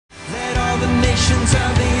ends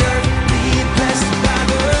of the earth be blessed by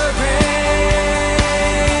the rain,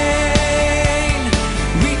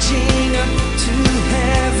 reaching up to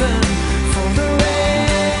heaven for the rain.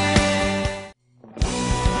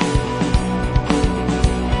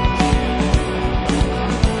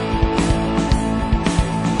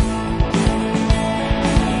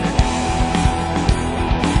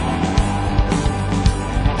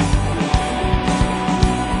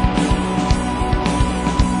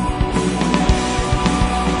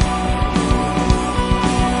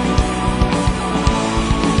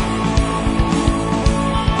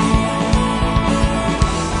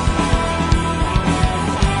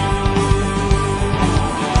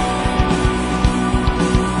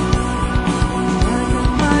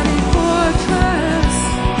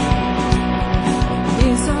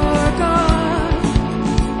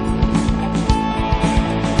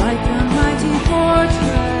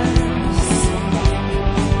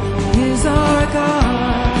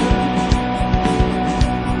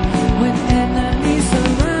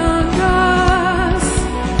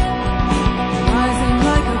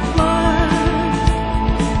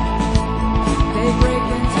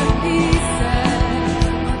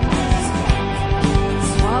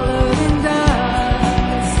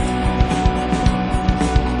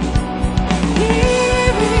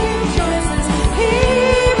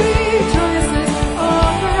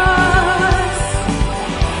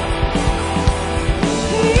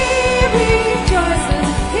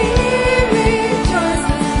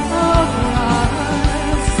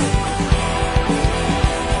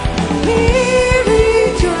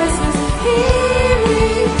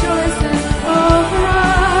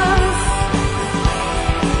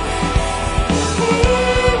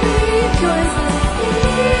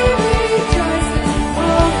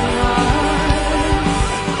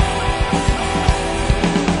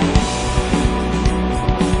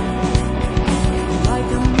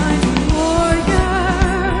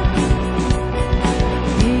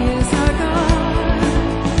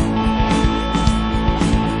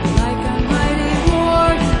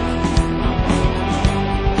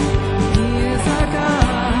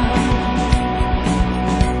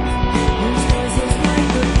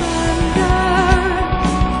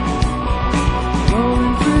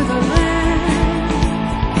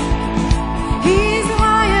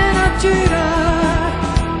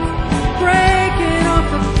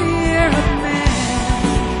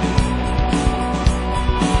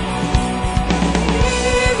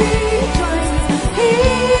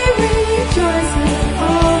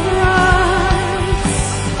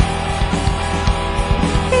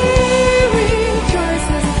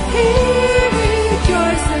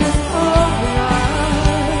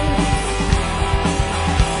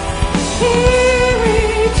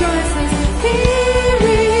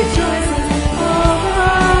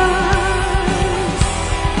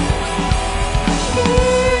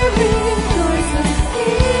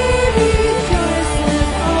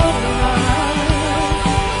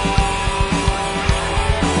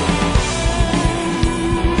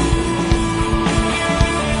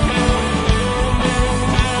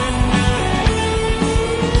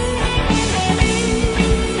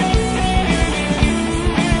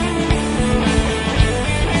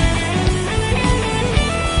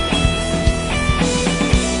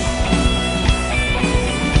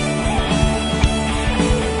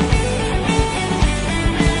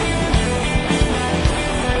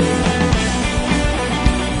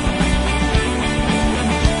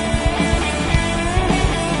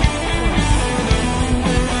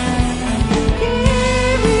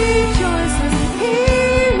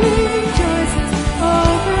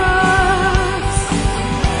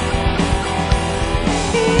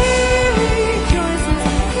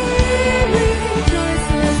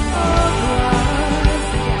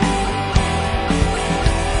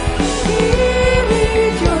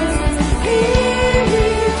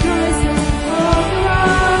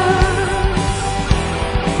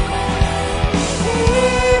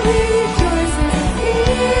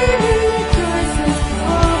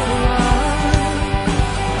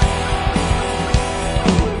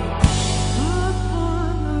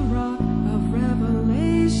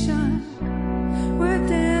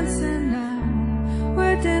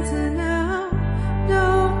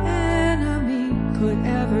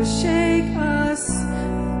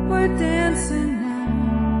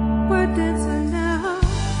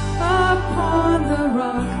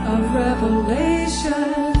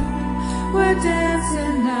 revelation. We're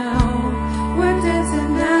dancing now, we're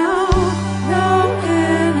dancing now. No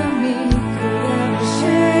enemy could ever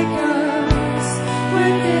shake us.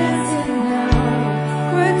 We're dancing now,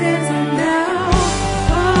 we're dancing now.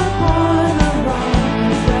 Upon the rock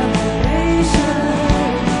of revelation.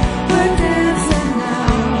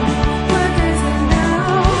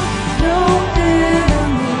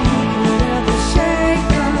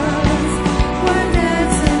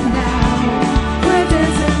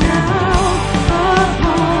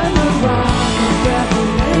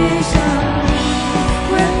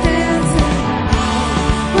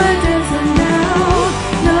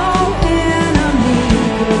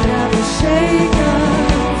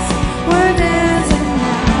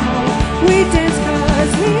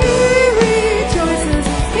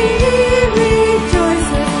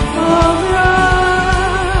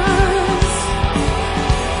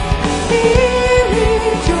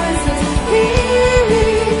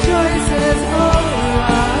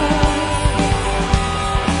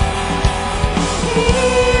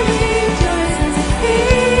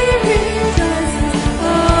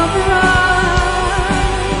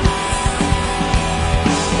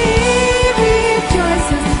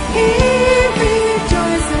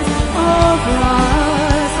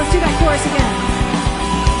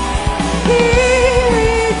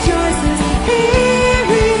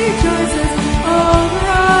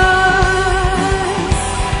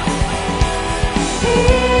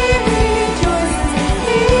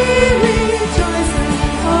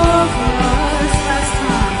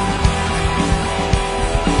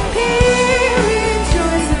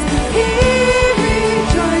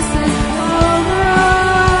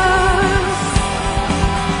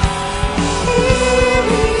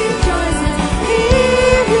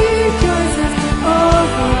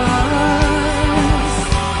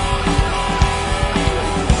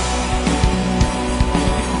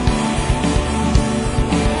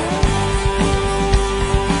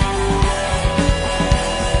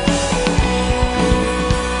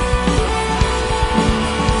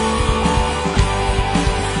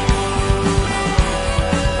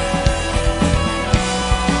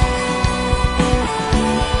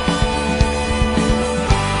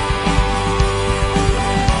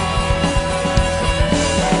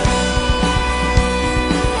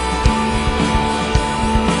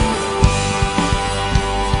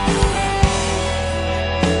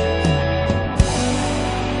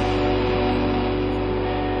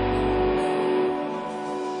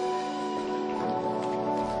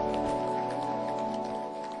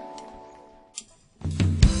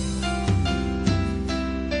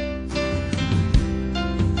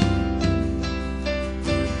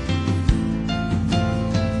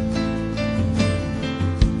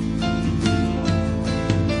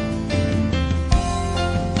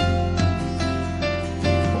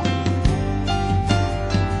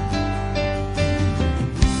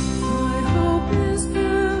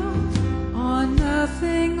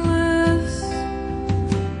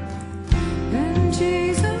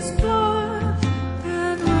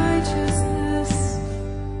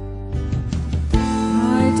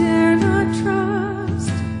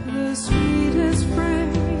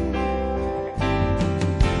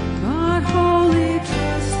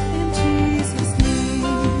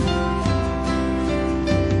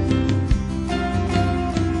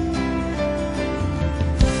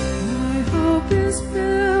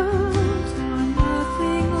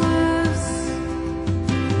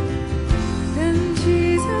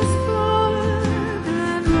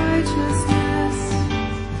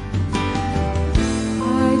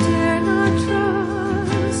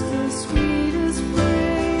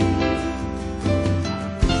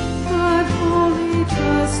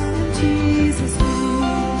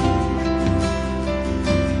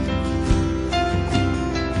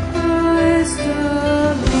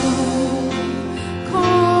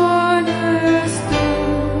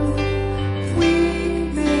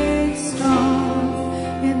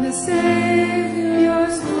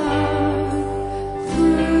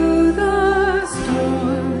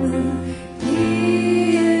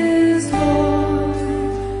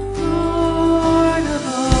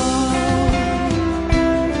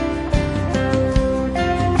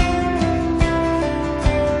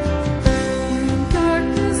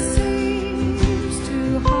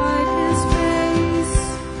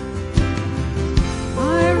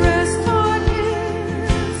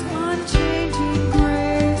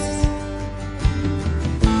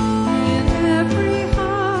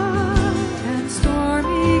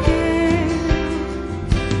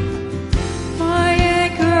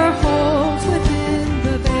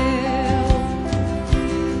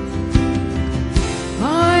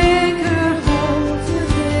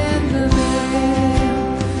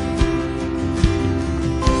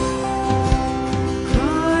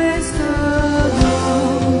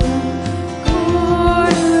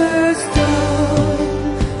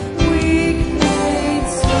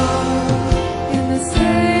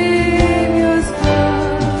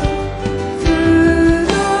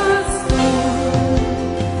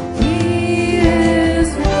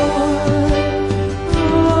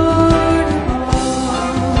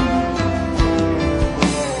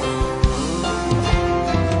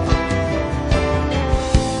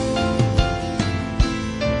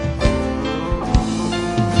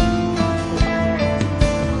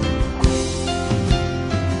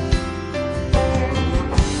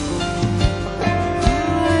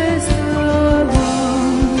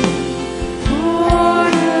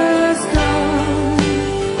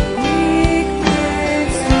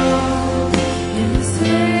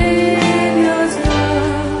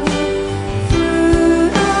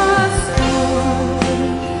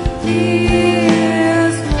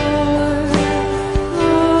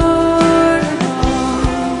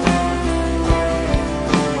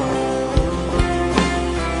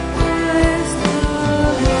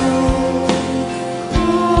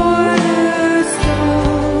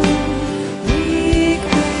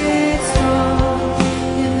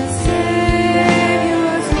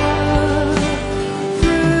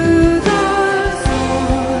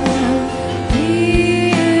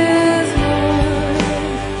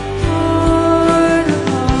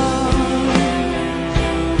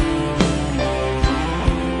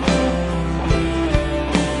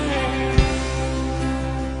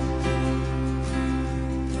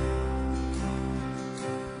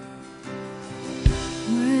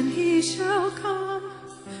 he shall come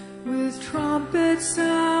with trumpet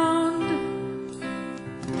sound.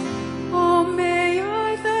 Oh, may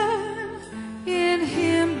I then in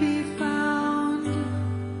him be found,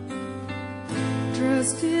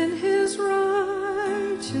 dressed in his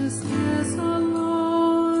righteousness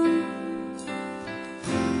alone,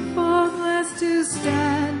 faultless to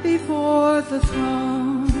stand before the throne.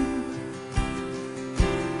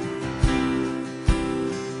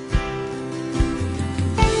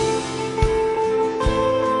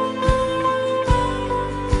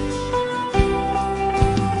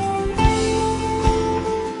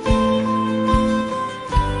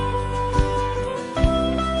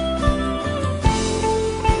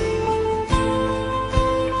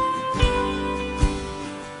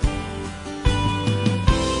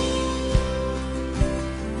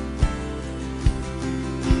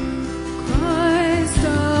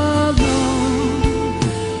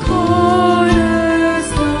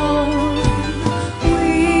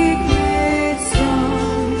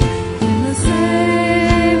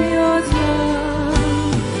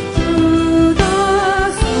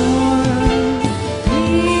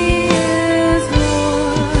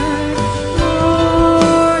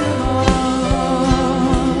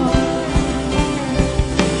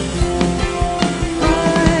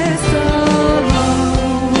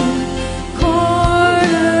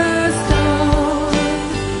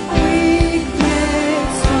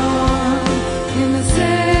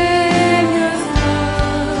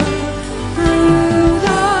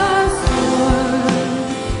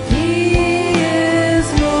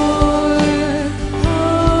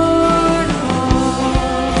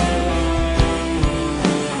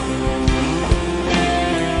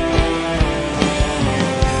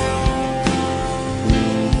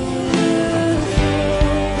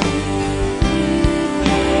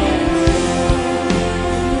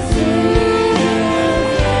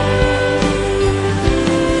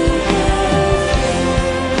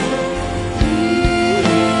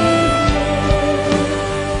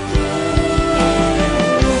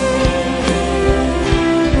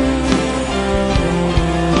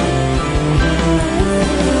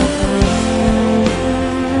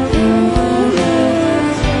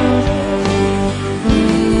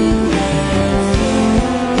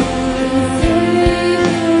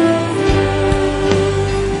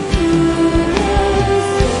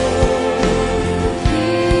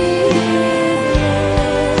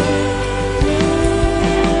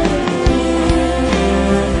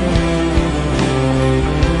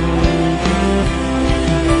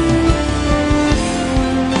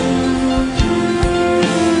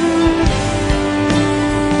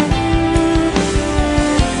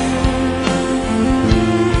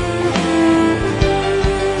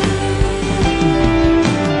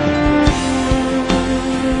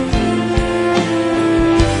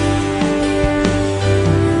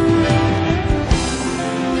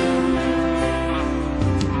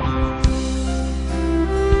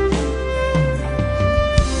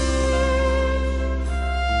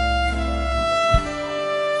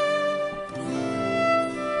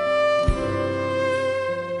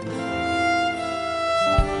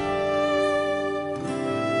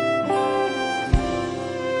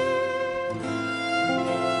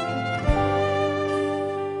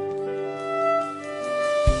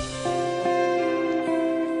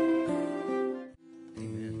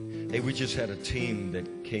 We just had a team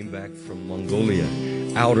that came back from Mongolia,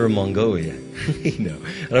 outer Mongolia.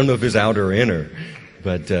 I don't know if it's outer or inner,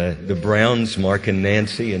 but the Browns, Mark and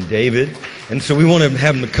Nancy and David. And so we want to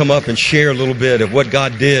have them come up and share a little bit of what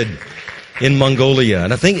God did in Mongolia.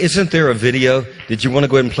 And I think, isn't there a video? Did you want to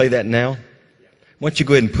go ahead and play that now? Why don't you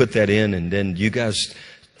go ahead and put that in, and then you guys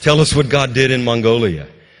tell us what God did in Mongolia.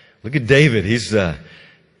 Look at David.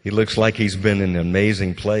 He looks like he's been in an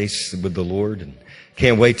amazing place with the Lord. And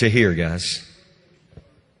can't wait to hear, guys.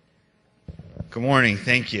 Good morning.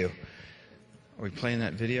 Thank you. Are we playing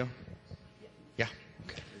that video? Yeah.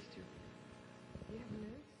 Okay.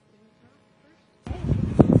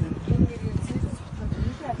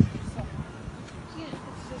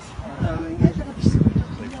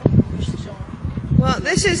 Well,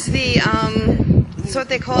 this is it's what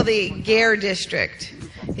they call the Gare district.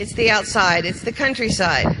 It's the outside. It's the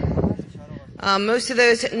countryside.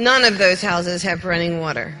 None of those houses have running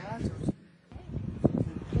water.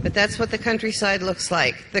 But that's what the countryside looks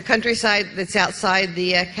like. The countryside that's outside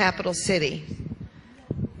the capital city.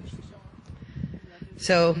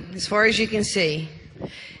 So, as far as you can see,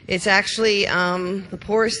 it's actually the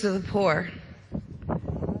poorest of the poor.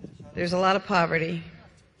 There's a lot of poverty.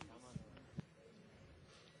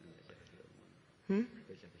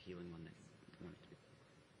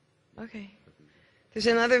 Okay. There's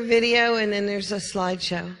another video, and then there's a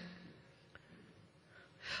slideshow.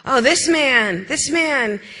 Oh, this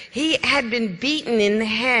man, he had been beaten in the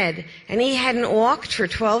head, and he hadn't walked for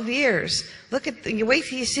 12 years. Look at, you wait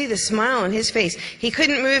till you see the smile on his face. He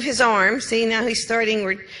couldn't move his arm. See, now he's starting,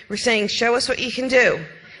 we're saying, show us what you can do.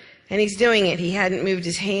 And he's doing it. He hadn't moved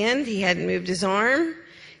his hand, he hadn't moved his arm,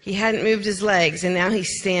 he hadn't moved his legs, and now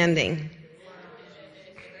he's standing.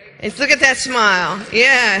 And look at that smile.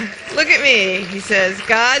 Yeah, look at me. He says,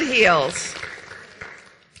 God heals.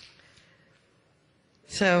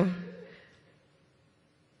 So,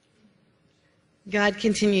 God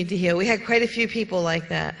continued to heal. We had quite a few people like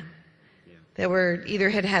that were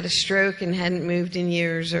either had had a stroke and hadn't moved in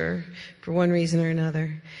years, or for one reason or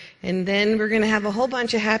another. And then we're going to have a whole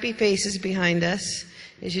bunch of happy faces behind us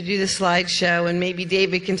as you do the slideshow, and maybe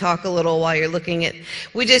David can talk a little while you're looking at.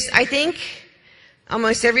 I think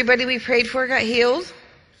almost everybody we prayed for got healed.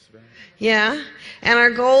 Yeah. And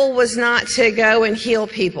our goal was not to go and heal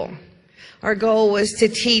people. Our goal was to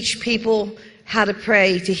teach people how to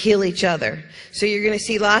pray to heal each other. So you're going to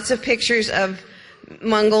see lots of pictures of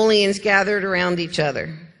Mongolians gathered around each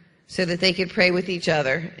other so that they could pray with each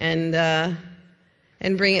other and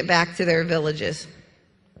bring it back to their villages.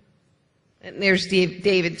 And there's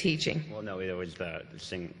David teaching. Well, no, it was the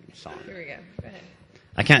sing song. Here we go. Go ahead.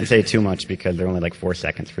 I can't say too much because they're only like 4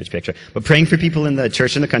 seconds for each picture. But praying for people in the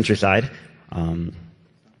church in the countryside.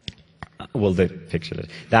 Well, the picture.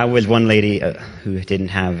 That was one lady who didn't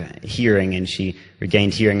have hearing, and she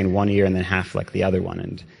regained hearing in one ear and then half like the other one.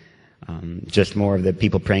 And just more of the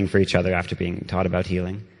people praying for each other after being taught about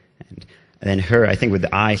healing. And then her, I think with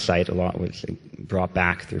the eyesight, a lot was brought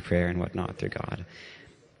back through prayer and whatnot through God.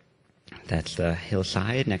 That's the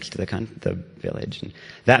hillside next to the village. And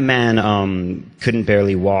that man couldn't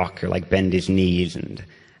barely walk or like bend his knees, and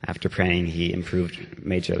after praying, he improved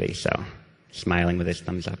majorly. So, smiling with his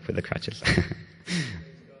thumbs up with the crutches.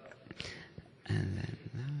 And then,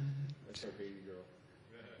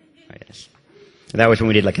 oh yes, that was when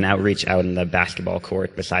we did like an outreach out in the basketball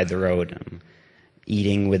court beside the road,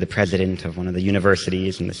 eating with the president of one of the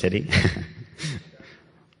universities in the city.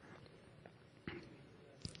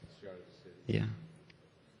 Yeah.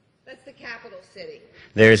 That's the capital city.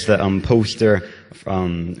 There's the poster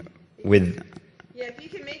with. Yeah, if you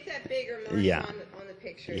can make that bigger, more Yeah. on the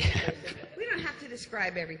picture. Yeah. We don't have to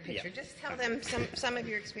describe every picture. Yeah. Just tell them some of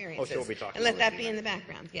your experiences. Oh, so we'll be talking and let about that be in the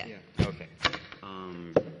background. Yeah. Okay.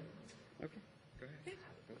 Okay. Go ahead.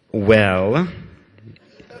 Well,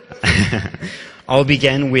 I'll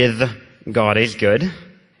begin with God is good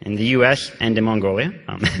in the U.S. and in Mongolia,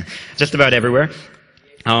 just about everywhere.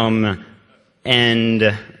 And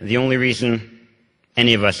the only reason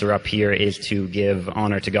any of us are up here is to give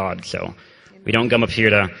honor to God. So we don't come up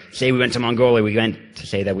here to say we went to Mongolia. We went to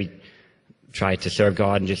say that we tried to serve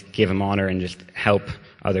God and just give Him honor and just help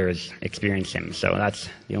others experience Him. So that's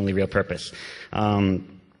the only real purpose. But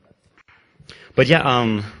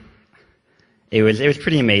yeah, it was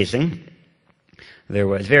pretty amazing. It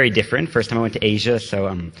was very different. First time I went to Asia,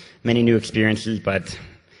 so many new experiences, but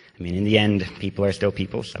I mean, in the end, people are still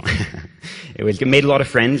people, so it made a lot of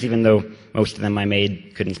friends, even though most of them I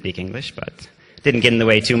made couldn't speak English, but didn't get in the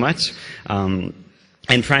way too much. And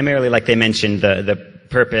primarily, like they mentioned, the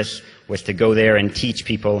purpose was to go there and teach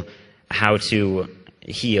people how to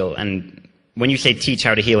heal. And when you say teach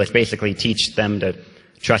how to heal, it's basically teach them to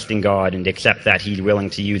trust in God and accept that He's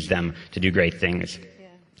willing to use them to do great things. Yeah.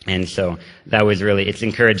 And so that was really, it's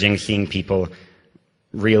encouraging seeing people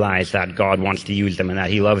realize that God wants to use them and that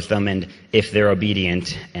He loves them, and if they're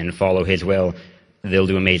obedient and follow His will, they'll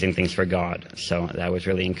do amazing things for God. So that was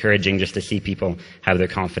really encouraging just to see people have their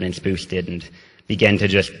confidence boosted and begin to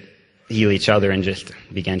just heal each other and just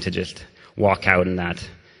begin to just walk out in that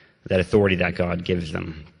authority that God gives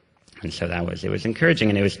them. And so it was encouraging,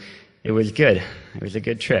 and it was good. It was a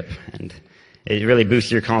good trip, and it really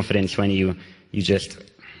boosts your confidence when you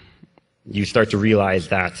start to realize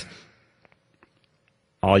that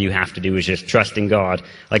all you have to do is just trust in God.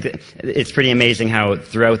 Like, it's pretty amazing how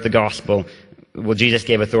throughout the gospel, well, Jesus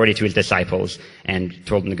gave authority to His disciples and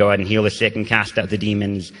told them to go out and heal the sick and cast out the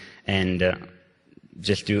demons and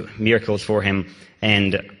just do miracles for Him.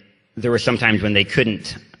 And there were some times when they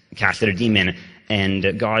couldn't cast out a demon, and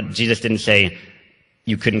Jesus didn't say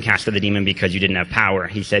you couldn't cast out the demon because you didn't have power.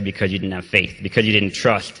 He said because you didn't have faith, because you didn't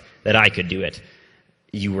trust that I could do it,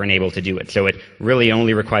 you weren't able to do it. So it really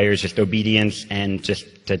only requires just obedience and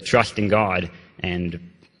just to trust in God, and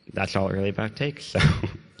that's all it really about takes. So,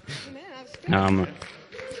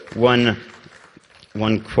 one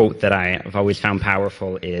quote that I've always found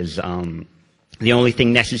powerful is The only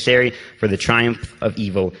thing necessary for the triumph of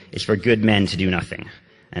evil is for good men to do nothing.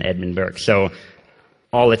 And Edmund Burke. So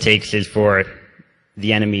all it takes is for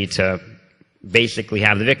the enemy to basically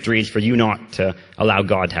have the victory, is for you not to allow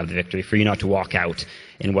God to have the victory, for you not to walk out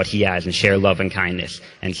in what he has and share love and kindness.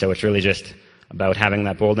 And so it's really just about having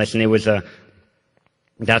that boldness. And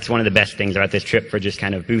that's one of the best things about this trip, for just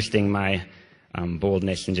kind of boosting my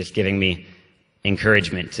boldness and just giving me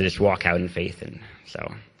encouragement to just walk out in faith. And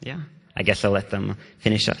so, yeah, I guess I'll let them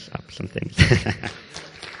finish us up some things.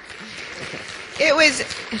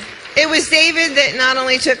 It was David that not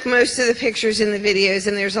only took most of the pictures in the videos,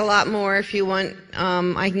 and there's a lot more if you want.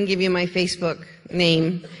 I can give you my Facebook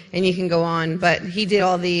name and you can go on, but he did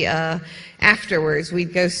all the afterwards.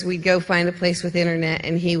 We'd go find a place with internet,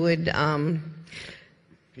 and he would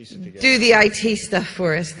do the IT stuff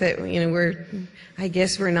for us that, I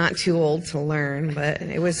guess we're not too old to learn, but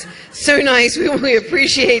it was so nice. We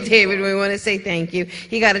appreciate David. We want to say thank you.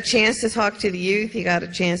 He got a chance to talk to the youth. He got a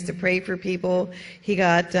chance to pray for people. He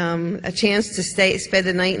got a chance to spend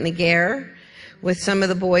the night in the Gare with some of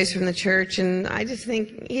the boys from the church, and I just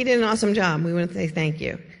think he did an awesome job. We want to say thank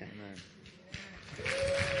you.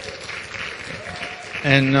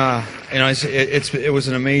 And it was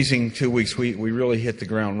an amazing 2 weeks. We really hit the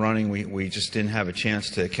ground running. We just didn't have a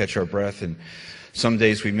chance to catch our breath. And some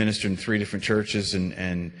days we ministered in 3 different churches,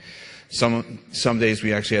 and some days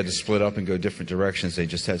we actually had to split up and go different directions. They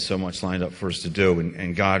just had so much lined up for us to do.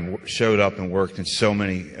 And God showed up and worked in so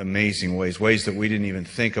many amazing ways that we didn't even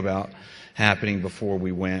think about happening before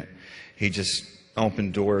we went. He just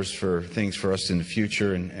opened doors for things for us in the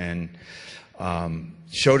future, and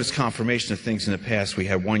showed us confirmation of things in the past. We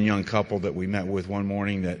had one young couple that we met with one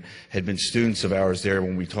morning that had been students of ours there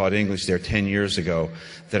when we taught English there 10 years ago,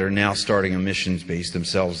 that are now starting a missions base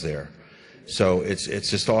themselves there. So it's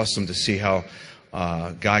just awesome to see how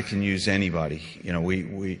God can use anybody.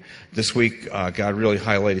 We this week God really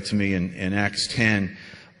highlighted to me in Acts 10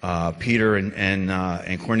 Peter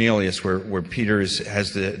and Cornelius, where Peter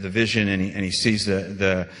has the vision, and he sees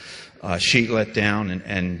the sheet let down,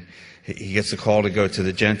 and he gets a call to go to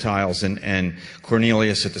the Gentiles, and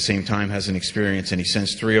Cornelius at the same time has an experience, and he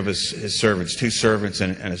sends 3 of his servants, 2 servants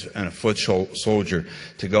and a foot soldier,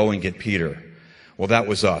 to go and get Peter. Well, that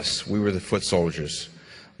was us. We were the foot soldiers.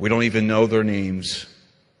 We don't even know their names.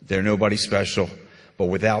 They're nobody special. But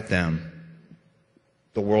without them,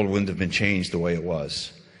 the world wouldn't have been changed the way it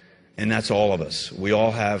was. And that's all of us. We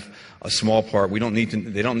all have a small part. They don't need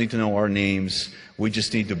to know our names. We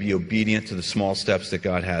just need to be obedient to the small steps that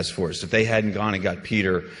God has for us. If they hadn't gone and got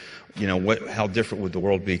Peter, how different would the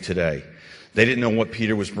world be today? They didn't know what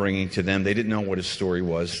Peter was bringing to them. They didn't know what his story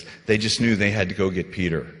was. They just knew they had to go get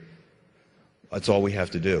Peter. That's all we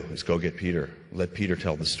have to do, is go get Peter. Let Peter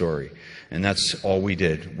tell the story. And that's all we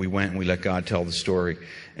did. We went and we let God tell the story,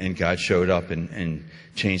 and God showed up and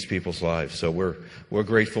changed people's lives. So we're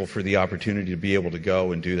grateful for the opportunity to be able to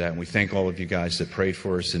go and do that. And we thank all of you guys that prayed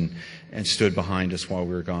for us and stood behind us while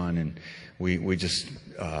we were gone. And we just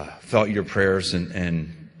felt your prayers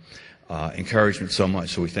and encouragement so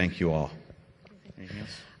much. So we thank you all. Anything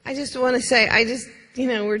else? I just want to say,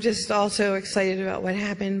 we're just all so excited about what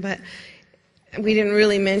happened, but we didn't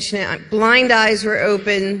really mention it. Blind eyes were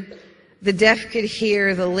open, the deaf could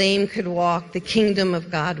hear, the lame could walk, the kingdom of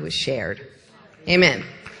God was shared. Amen.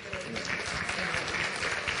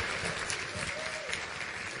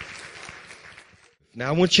 Now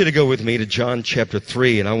I want you to go with me to John chapter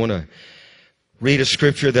 3, and I want to read a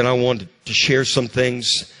scripture. Then I want to share some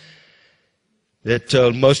things that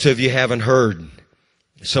most of you haven't heard.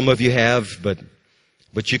 Some of you have,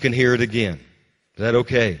 but you can hear it again. Is that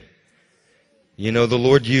okay? The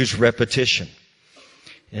Lord used repetition.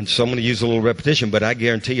 And so I'm going to use a little repetition, but I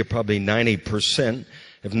guarantee you probably 90%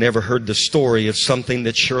 have never heard the story of something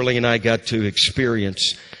that Shirley and I got to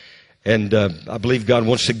experience. And I believe God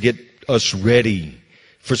wants to get us ready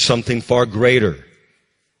for something far greater.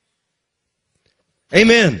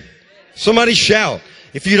 Amen. Somebody shout.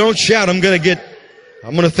 If you don't shout, I'm going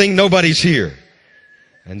to think nobody's here.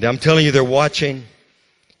 And I'm telling you, they're watching.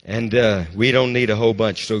 And we don't need a whole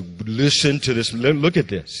bunch. So listen to this. Look at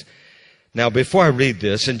this. Now, before I read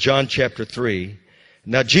this, in John chapter 3,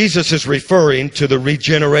 now Jesus is referring to the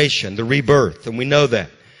regeneration, the rebirth, and we know that.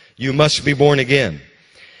 You must be born again.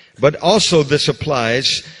 But also this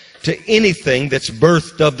applies to anything that's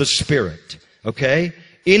birthed of the Spirit, okay?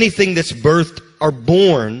 Anything that's birthed or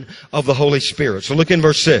born of the Holy Spirit. So look in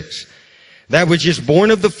verse 6. That which is born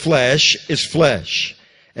of the flesh is flesh,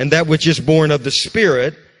 and that which is born of the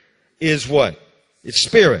Spirit is what? It's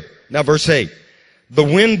spirit. Now verse 8. The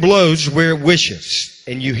wind blows where it wishes,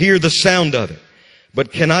 and you hear the sound of it,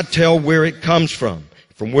 but cannot tell where it comes from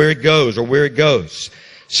where it goes or where it goes.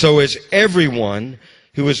 So is everyone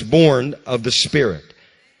who is born of the Spirit.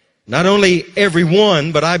 Not only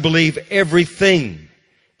everyone, but I believe everything,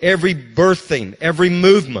 every birthing, every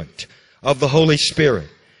movement of the Holy Spirit.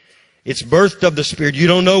 It's birthed of the Spirit. You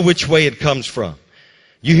don't know which way it comes from.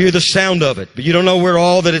 You hear the sound of it, but you don't know where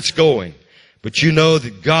all that it's going. But you know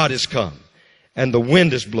that God has come and the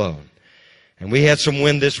wind is blown. And we had some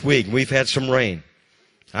wind this week. We've had some rain.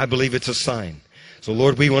 I believe it's a sign. So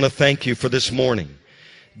Lord, we want to thank you for this morning.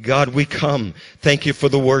 God, we come. Thank you for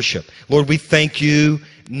the worship. Lord, we thank you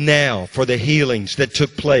now for the healings that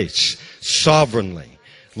took place sovereignly.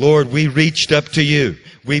 Lord, we reached up to you.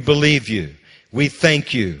 We believe you. We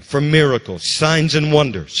thank you for miracles, signs and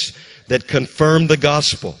wonders that confirm the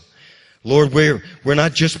gospel. Lord, we're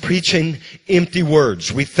not just preaching empty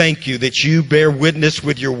words. We thank you that you bear witness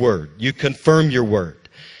with your word. You confirm your word.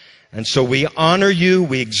 And so we honor you.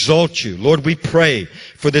 We exalt you. Lord, we pray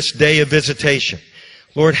for this day of visitation.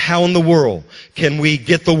 Lord, how in the world can we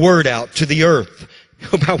get the word out to the earth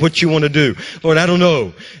about what you want to do? Lord, I don't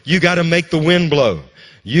know. You got to make the wind blow.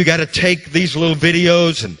 You got to take these little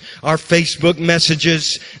videos and our Facebook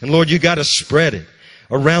messages, and Lord, you got to spread it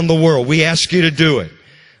around the world. We ask you to do it.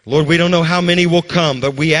 Lord, we don't know how many will come,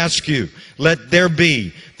 but we ask you, let there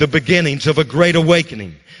be the beginnings of a great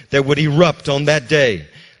awakening that would erupt on that day.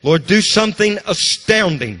 Lord, do something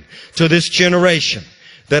astounding to this generation,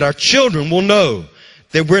 that our children will know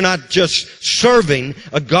that we're not just serving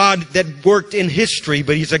a God that worked in history,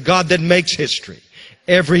 but He's a God that makes history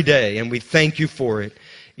every day. And we thank you for it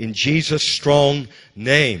in Jesus' strong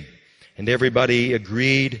name. And everybody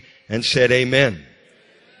agreed and said amen.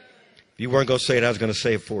 If you weren't going to say it, I was going to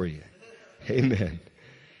say it for you. Amen.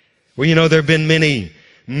 Well, you know, there have been many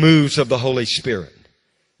moves of the Holy Spirit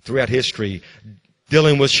throughout history.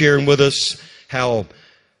 Dylan was sharing with us how,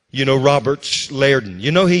 you know, Roberts Lairdon.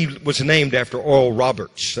 You know, he was named after Oral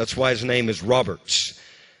Roberts. That's why his name is Roberts.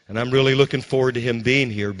 And I'm really looking forward to him being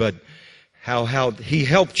here. But how he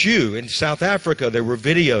helped you in South Africa. There were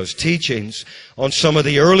videos, teachings on some of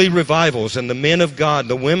the early revivals and the men of God,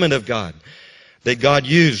 the women of God that God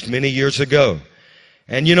used many years ago.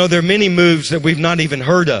 And you know, there are many moves that we've not even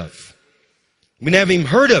heard of. We never even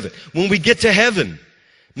heard of it. When we get to heaven,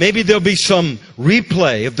 maybe there'll be some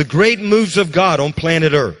replay of the great moves of God on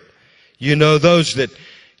planet Earth. You know, those that,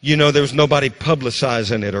 you know, there was nobody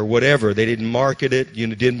publicizing it or whatever. They didn't market it. You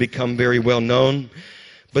know, didn't become very well known.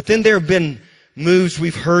 But then there have been moves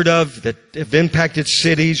we've heard of that have impacted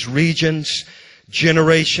cities, regions,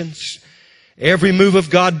 generations. Every move of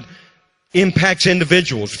God impacts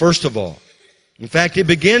individuals, first of all. In fact, it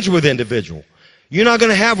begins with individual. You're not going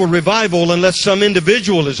to have a revival unless some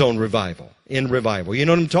individual is on revival, in revival. You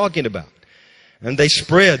know what I'm talking about? And they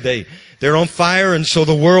spread. They're on fire, and so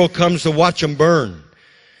the world comes to watch them burn.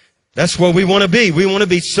 That's what we want to be. We want to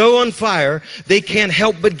be so on fire, they can't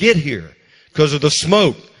help but get here because of the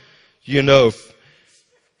smoke, you know,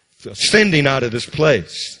 ascending out of this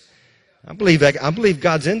place. I believe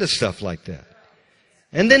God's into stuff like that.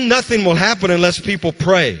 And then nothing will happen unless people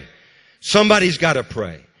pray. Somebody's got to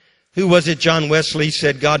pray. Who was it? John Wesley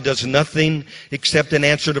said God does nothing except an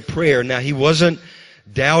answer to prayer. Now, he wasn't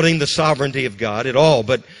doubting the sovereignty of God at all,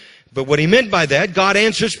 but what he meant by that, God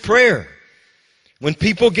answers prayer. When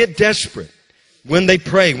people get desperate, when they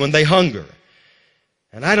pray, when they hunger.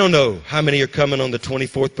 And I don't know how many are coming on the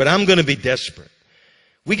 24th, but I'm going to be desperate.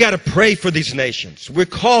 We got to pray for these nations. We're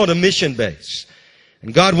called a mission base.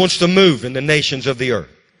 And God wants to move in the nations of the earth.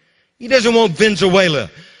 He doesn't want Venezuela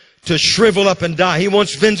to shrivel up and die. He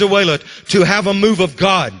wants Venezuela to have a move of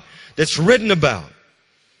God that's written about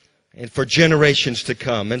and for generations to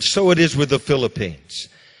come. And so it is with the Philippines.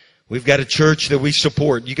 We've got a church that we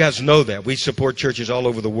support. You guys know that. We support churches all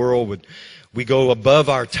over the world. We go above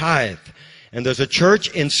our tithe. And there's a church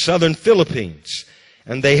in southern Philippines.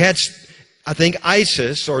 And they had, I think,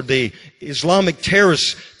 ISIS or the Islamic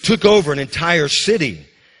terrorists took over an entire city.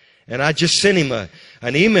 And I just sent him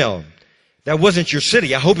an email. That wasn't your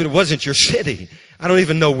city. I hope it wasn't your city. I don't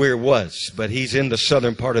even know where it was, but he's in the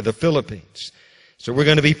southern part of the Philippines. So we're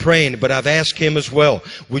going to be praying, but I've asked him as well,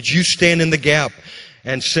 would you stand in the gap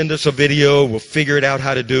and send us a video? We'll figure it out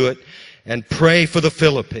how to do it and pray for the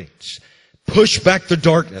Philippines. Push back the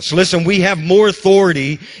darkness. Listen, we have more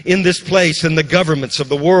authority in this place than the governments of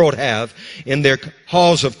the world have in their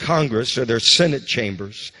halls of Congress or their Senate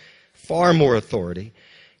chambers. Far more authority.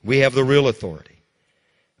 We have the real authority.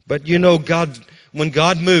 But you know, when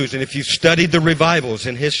God moves, and if you've studied the revivals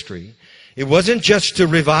in history, it wasn't just to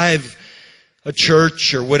revive a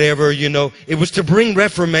church or whatever, you know. It was to bring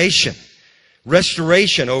reformation.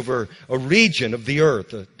 restoration over a region of the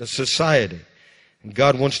earth, a society. And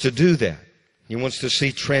God wants to do that. He wants to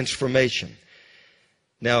see transformation.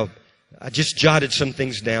 Now, I just jotted some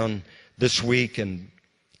things down this week, and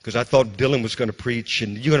because I thought Dylan was going to preach,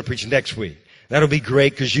 and you're going to preach next week. That'll be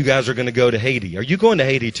great because you guys are going to go to Haiti. Are you going to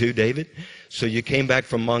Haiti too, David? So you came back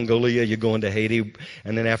from Mongolia, you're going to Haiti,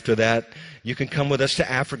 and then after that, you can come with us to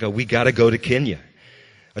Africa. We got to go to Kenya.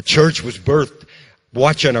 A church was birthed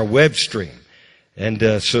watching our web stream.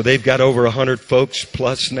 And so they've got over 100 folks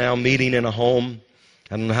plus now meeting in a home.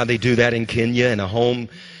 I don't know how they do that in Kenya, in a home.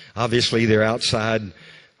 Obviously, they're outside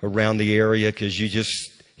around the area because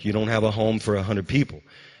you don't have a home for 100 people.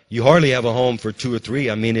 You hardly have a home for 2 or 3.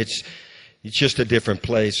 I mean, it's just a different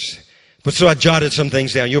place. But so I jotted some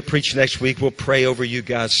things down. You'll preach next week. We'll pray over you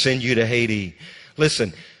guys, send you to Haiti.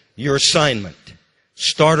 Listen, your assignment,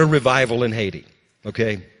 start a revival in Haiti,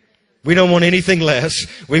 okay? We don't want anything less.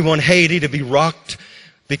 We want Haiti to be rocked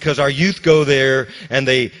because our youth go there and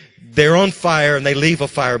they're on fire and they leave a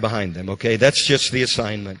fire behind them, okay? That's just the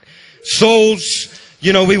assignment. Souls,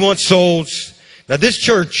 we want souls. Now this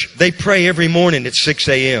church, they pray every morning at 6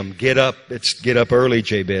 a.m. Get up. It's get up early,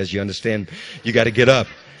 Jabez. You understand? You got to get up.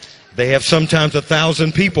 They have sometimes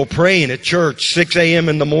 1,000 people praying at church 6 a.m.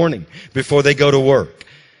 in the morning before they go to work.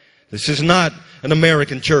 This is not an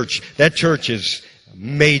American church. That church is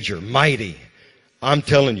major, mighty. I'm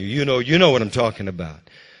telling you, you know what I'm talking about.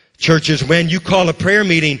 Churches, when you call a prayer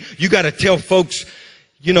meeting, you got to tell folks,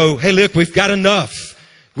 hey, look, we've got enough.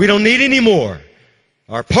 We don't need any more.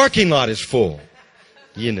 Our parking lot is full.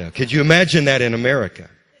 Could you imagine that in America?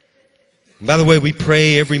 By the way, we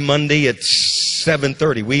pray every Monday at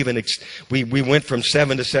 7:30. We went from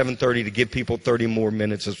 7 to 7:30 to give people 30 more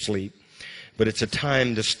minutes of sleep. But it's a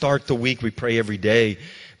time to start the week. We pray every day,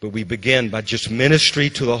 but we begin by just ministry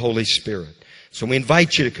to the Holy Spirit. So we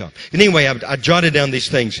invite you to come. Anyway, I jotted down these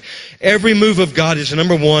things. Every move of God is,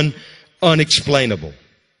 number one, unexplainable.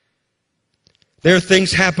 There are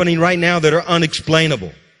things happening right now that are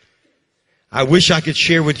unexplainable. I wish I could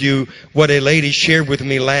share with you what a lady shared with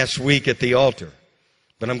me last week at the altar.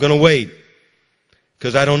 But I'm going to wait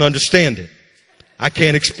because I don't understand it. I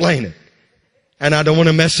can't explain it. And I don't want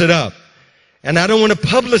to mess it up. And I don't want to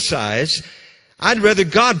publicize. I'd rather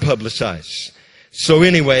God publicize. So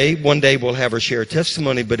anyway, one day we'll have her share a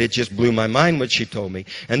testimony, but it just blew my mind what she told me.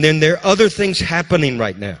 And then there are other things happening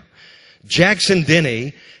right now. Jackson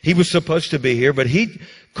Denny, he was supposed to be here, but he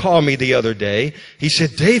called me the other day. He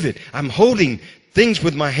said, David, I'm holding things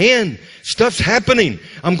with my hand. Stuff's happening.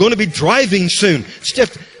 I'm going to be driving soon. I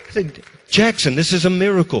said, Jackson, this is a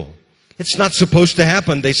miracle. It's not supposed to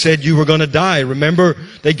happen. They said you were going to die. Remember,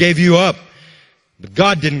 they gave you up. But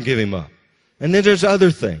God didn't give him up. And then there's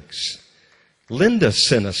other things. Linda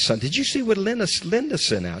sent us something. Did you see what Linda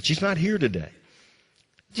sent out? She's not here today.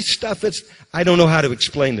 This stuff, I don't know how to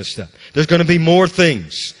explain this stuff. There's going to be more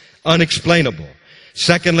things. Unexplainable.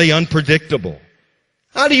 Secondly, unpredictable.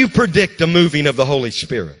 How do you predict the moving of the Holy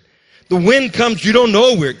Spirit? The wind comes, you don't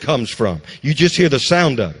know where it comes from. You just hear the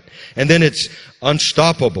sound of it. And then it's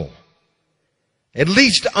unstoppable. At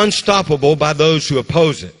least unstoppable by those who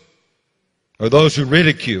oppose it or those who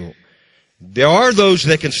ridicule. There are those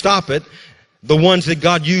that can stop it, the ones that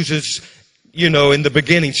God uses, in the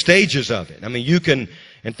beginning stages of it. I mean,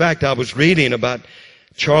 in fact, I was reading about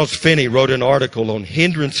Charles Finney wrote an article on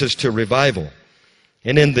hindrances to revival.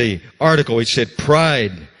 And in the article, he said,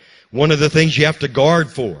 pride, one of the things you have to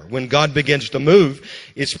guard for when God begins to move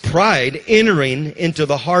is pride entering into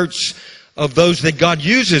the hearts of those that God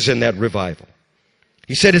uses in that revival.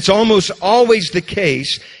 He said it's almost always the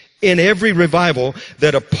case in every revival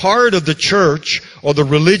that a part of the church or the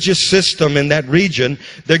religious system in that region,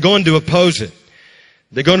 they're going to oppose it.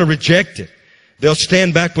 They're going to reject it. They'll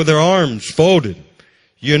stand back with their arms folded,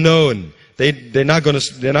 and they're not going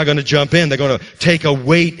to jump in. They're going to take a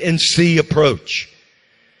wait and see approach.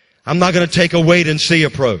 I'm not going to take a wait and see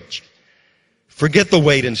approach. Forget the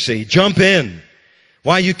wait and see. Jump in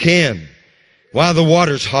while you can, while the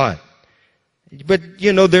water's hot. But,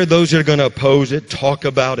 there are those that are going to oppose it, talk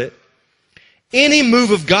about it. Any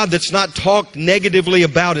move of God that's not talked negatively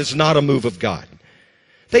about is not a move of God.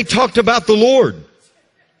 They talked about the Lord.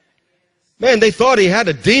 Man, they thought he had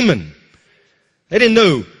a demon. They didn't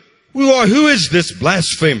know, who is this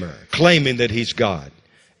blasphemer claiming that he's God?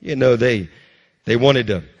 They wanted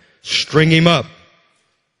to string him up.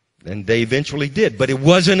 And they eventually did. But it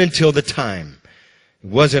wasn't until the time. It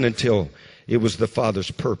wasn't until it was the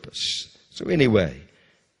Father's purpose. So anyway,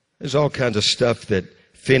 there's all kinds of stuff that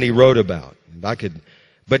Finney wrote about.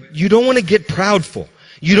 But you don't want to get proudful.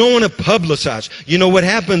 You don't want to publicize. What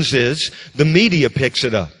happens is the media picks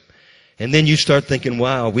it up. And then you start thinking,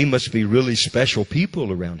 wow, we must be really special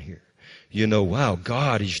people around here. You know, wow,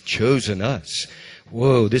 God has chosen us.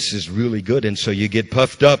 Whoa, this is really good. And so you get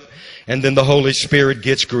puffed up, and then the Holy Spirit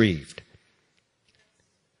gets grieved.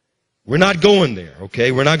 We're not going there,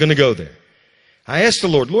 okay? We're not going to go there. I asked the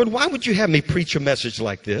Lord, Lord, why would you have me preach a message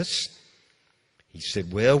like this? He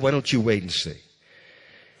said, well, why don't you wait and see?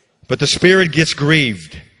 But the Spirit gets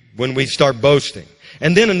grieved when we start boasting.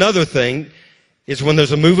 And then another thing is when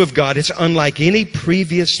there's a move of God, it's unlike any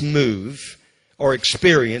previous move or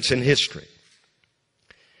experience in history.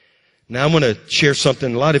 Now I'm going to share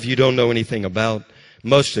something a lot of you don't know anything about.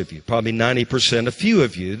 Most of you, probably 90%, a few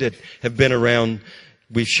of you that have been around,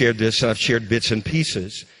 we've shared this, and I've shared bits and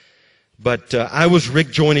pieces. But I was Rick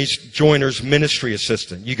Joyner's ministry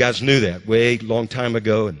assistant. You guys knew that way long time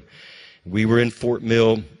ago. And we were in Fort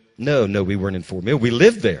Mill. No, we weren't in Fort Mill. We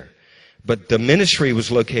lived there. But the ministry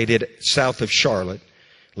was located south of Charlotte,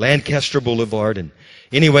 Lancaster Boulevard. And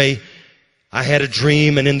anyway, I had a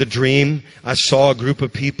dream, and in the dream, I saw a group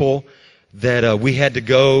of people that we had to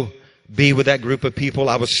go be with that group of people.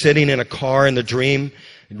 I was sitting in a car in the dream.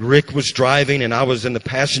 Rick was driving, and I was in the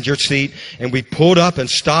passenger seat, and we pulled up and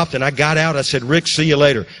stopped, and I got out. I said, Rick, see you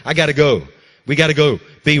later. I got to go. We got to go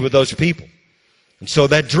be with those people. And so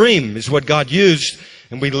that dream is what God used,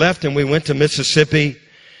 and we left, and we went to Mississippi,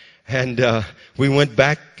 and we went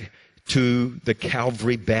back to the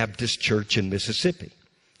Calvary Baptist Church in Mississippi.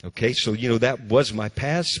 Okay, so, you know, that was my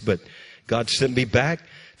past, but God sent me back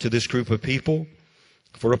to this group of people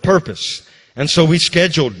for a purpose. And so we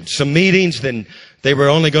scheduled some meetings, then they were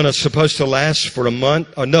only supposed to last for a month,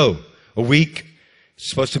 or no, a week. It's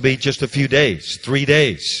supposed to be just a few days, 3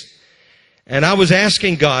 days. And I was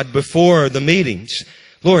asking God before the meetings,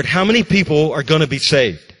 Lord, how many people are going to be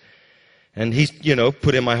saved? And He,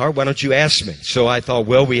 put in my heart, why don't you ask me? So I thought,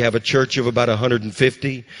 well, we have a church of about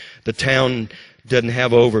 150. The town doesn't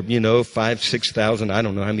have over, 5,000, 6,000. I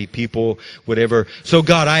don't know how many people, whatever. So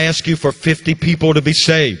God, I ask you for 50 people to be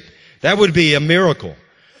saved. That would be a miracle.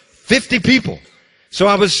 50 people. So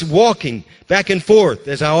I was walking back and forth,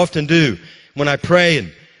 as I often do when I pray,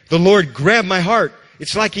 and the Lord grabbed my heart.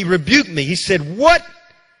 It's like He rebuked me. He said, what?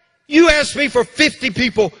 You asked me for 50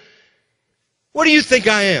 people? What do you think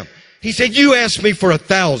I am? He said, you asked me for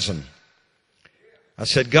 1,000. I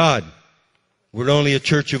said, God, we're only a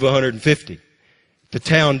church of 150. The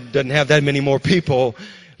town doesn't have that many more people.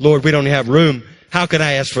 Lord, we don't have room. How could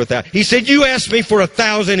I ask for 1,000? He said, you asked me for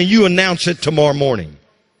 1,000 and you announce it tomorrow morning.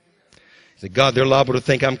 I said, God, they're liable to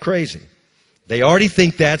think I'm crazy. They already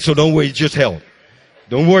think that, so don't worry, just help.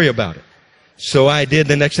 Don't worry about it. So I did.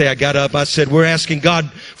 The next day I got up. I said, we're asking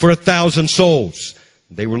God for 1,000 souls.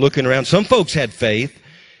 They were looking around. Some folks had faith,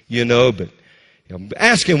 but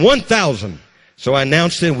asking 1,000. So I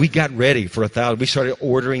announced it, and we got ready for 1,000. We started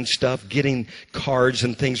ordering stuff, getting cards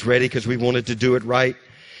and things ready because we wanted to do it right.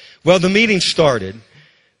 Well, the meeting started.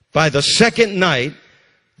 By the second night,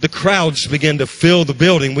 the crowds began to fill the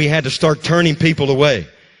building. We had to start turning people away.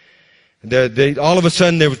 All of a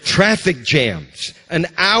sudden, there were traffic jams, an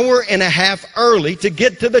hour and a half early to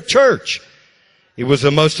get to the church. It was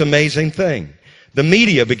the most amazing thing. The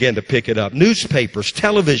media began to pick it up. Newspapers,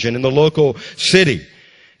 television in the local city.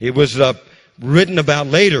 It was written about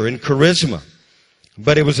later in Charisma.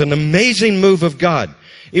 But it was an amazing move of God.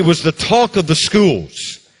 It was the talk of the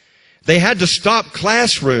schools. They had to stop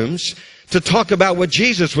classrooms to talk about what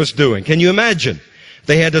Jesus was doing. Can you imagine?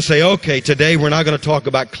 They had to say, okay, today we're not going to talk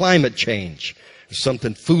about climate change.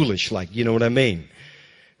 Something foolish like, you know what I mean?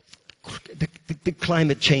 The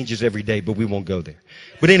climate changes every day, but we won't go there.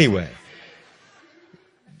 But anyway,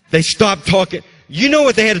 they stopped talking. You know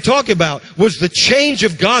what they had to talk about was the change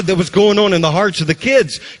of God that was going on in the hearts of the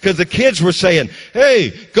kids. Because the kids were saying, hey,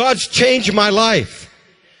 God's changed my life.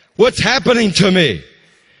 What's happening to me?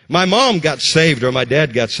 My mom got saved or my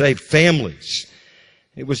dad got saved. Families.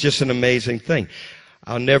 It was just an amazing thing.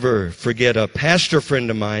 I'll never forget a pastor friend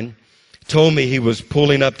of mine told me he was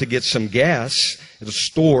pulling up to get some gas at a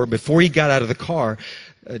store. Before he got out of the car,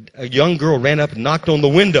 a young girl ran up and knocked on the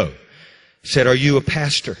window. Said, are you a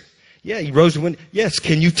pastor? Yeah, he rose the window. Yes,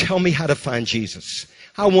 can you tell me how to find Jesus?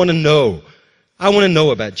 I want to know. I want to know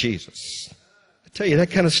about Jesus. I tell you, that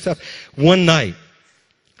kind of stuff. One night,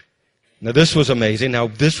 now this was amazing. Now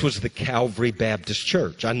this was the Calvary Baptist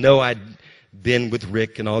Church. I know I'd been with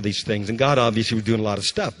Rick and all these things, and God obviously was doing a lot of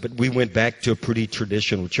stuff, but we went back to a pretty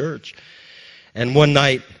traditional church. And one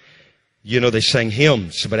night, they sang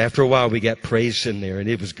hymns, but after a while we got praise in there, and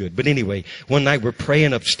it was good. But anyway, one night we're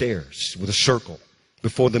praying upstairs with a circle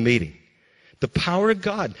before the meeting. The power of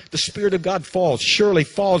God, the Spirit of God surely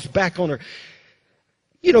falls back on her.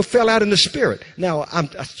 fell out in the Spirit. Now,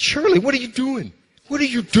 Shirley, what are you doing? What are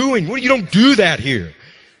you doing? You don't do that here.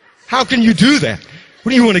 How can you do that?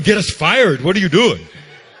 What do you want to get us fired? What are you doing?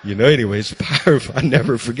 Anyway, it's powerful. I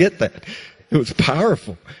never forget that. It was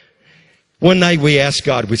powerful. One night we asked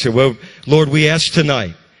God, we said, well, Lord, we ask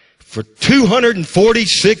tonight for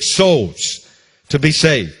 246 souls to be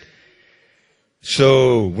saved.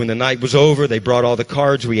 So when the night was over, they brought all the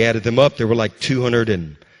cards. We added them up. There were like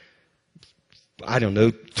 12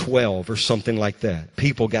 or something like that.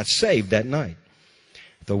 People got saved that night.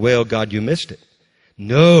 I thought, well, God, you missed it.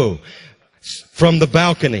 No. From the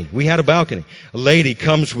balcony. We had a balcony. A lady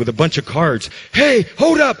comes with a bunch of cards. Hey,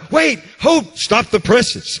 hold up. Wait. Hold. Stop the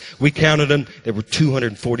presses. We counted them. There were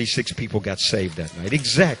 246 people got saved that night.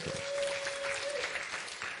 Exactly.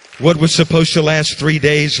 What was supposed to last 3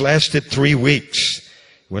 days lasted 3 weeks.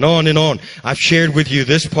 Went on and on. I've shared with you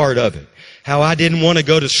this part of it. How I didn't want to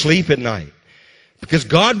go to sleep at night. Because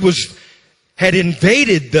God had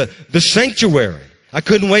invaded the sanctuary. I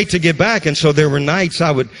couldn't wait to get back. And so there were nights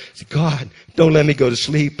I would say, God, don't let me go to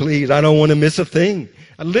sleep, please. I don't want to miss a thing.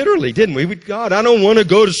 I literally didn't. God, I don't want to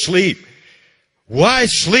go to sleep. Why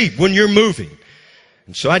sleep when you're moving?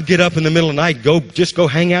 And so I'd get up in the middle of the night, just go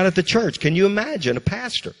hang out at the church. Can you imagine a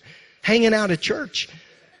pastor hanging out at church?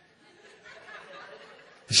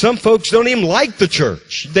 Some folks don't even like the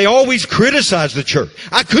church. They always criticize the church.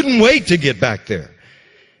 I couldn't wait to get back there.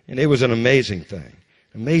 And it was an amazing thing.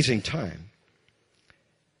 Amazing time.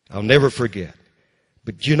 I'll never forget.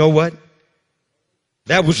 But you know what?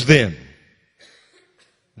 That was then.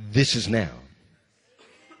 This is now.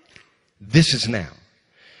 This is now.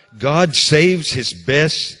 God saves His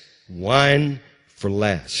best wine for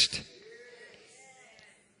last.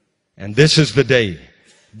 And this is the day.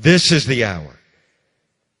 This is the hour.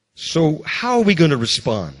 So how are we going to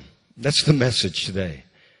respond? That's the message today.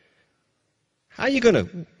 What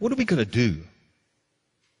are we going to do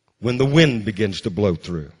when the wind begins to blow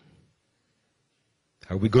through?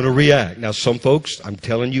 How are we going to react? Now, some folks, I'm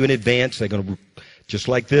telling you in advance, they're going to, just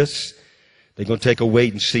like this, they're going to take a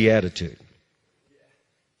wait and see attitude.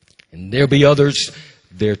 And there'll be others,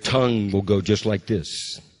 their tongue will go just like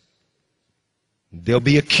this. There'll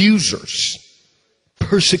be accusers,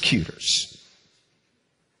 persecutors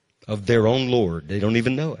of their own Lord. They don't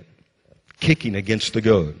even know it. Kicking against the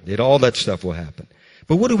goad. All that stuff will happen.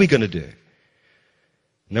 But what are we going to do?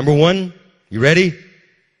 Number one, you ready?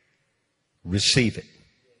 Receive it.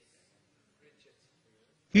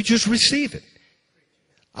 You just receive it.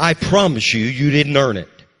 I promise you, you didn't earn it.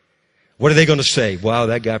 What are they going to say? Wow,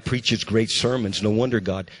 that guy preaches great sermons. No wonder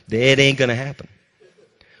God. That ain't going to happen.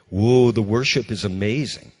 Whoa, the worship is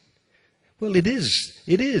amazing. Well, it is.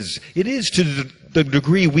 It is. It is to the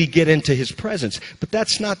degree we get into His presence. But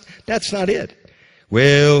that's not it.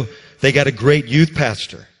 Well, they got a great youth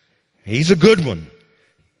pastor. He's a good one.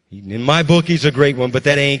 In my book, he's a great one, but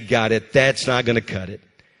that ain't got it. That's not going to cut it.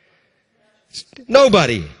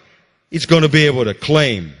 Nobody is going to be able to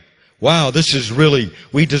claim, wow, this is really,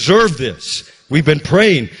 we deserve this. We've been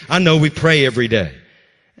praying. I know we pray every day.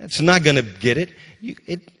 That's not going to get it.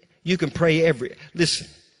 You can pray listen,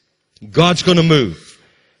 God's going to move.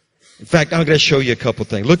 In fact, I'm going to show you a couple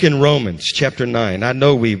things. Look in Romans chapter 9. I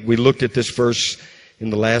know we looked at this verse in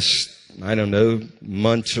the last,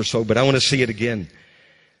 months or so, but I want to see it again.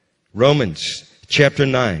 Romans chapter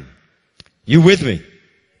 9. You with me?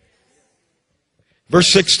 Verse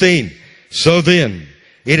 16. So then,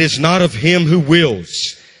 it is not of him who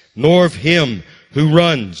wills, nor of him who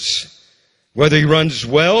runs, whether he runs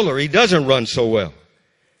well or he doesn't run so well,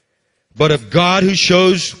 but of God who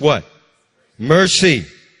shows what? Mercy.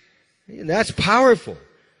 That's powerful.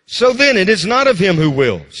 So then, it is not of him who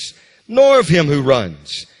wills, nor of him who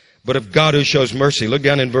runs, but of God who shows mercy. Look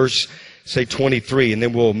down in verse, say 23, and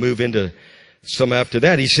then we'll move into some after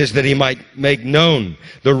that. He says that he might make known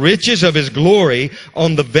the riches of his glory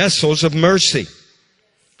on the vessels of mercy,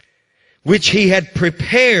 which he had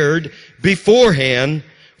prepared beforehand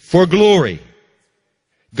for glory.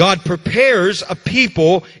 God prepares a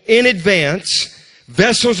people in advance,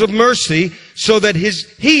 vessels of mercy, so that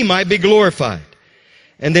he might be glorified.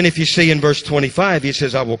 And then if you see in verse 25, he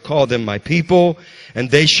says, I will call them my people,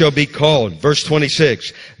 and they shall be called. Verse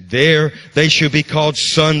 26, there they shall be called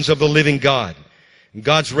sons of the living God. And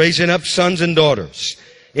God's raising up sons and daughters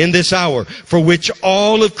in this hour for which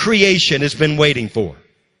all of creation has been waiting for.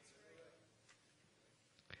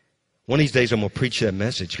 One of these days I'm going to preach that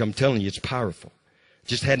message. I'm telling you, it's powerful.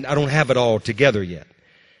 I don't have it all together yet.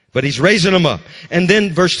 But he's raising them up. And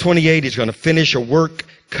then verse 28, he's going to finish a work,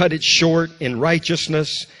 cut it short in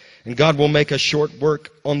righteousness, and God will make a short work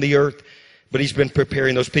on the earth. But he's been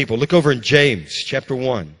preparing those people. Look over in James chapter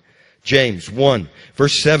 1. James 1,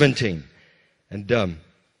 verse 17 and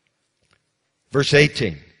verse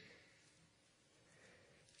 18.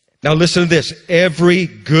 Now listen to this. Every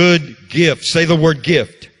good gift. Say the word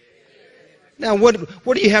gift. Now what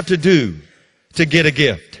do you have to do to get a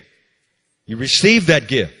gift? You receive that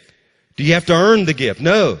gift. Do you have to earn the gift?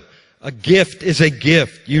 No. A gift is a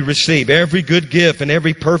gift you receive. Every good gift and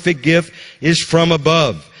every perfect gift is from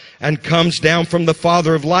above and comes down from the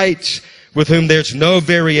Father of lights, with whom there's no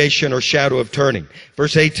variation or shadow of turning.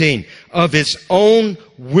 Verse 18. Of his own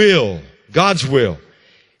will, God's will,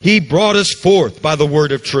 he brought us forth by the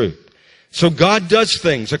word of truth. So God does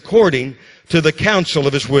things according to the counsel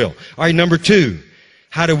of his will. All right, number 2.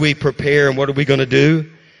 How do we prepare and what are we going to do?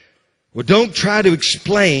 Well, don't try to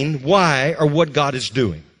explain why or what God is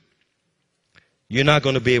doing. You're not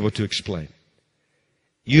going to be able to explain.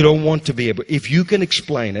 You don't want to be able. If you can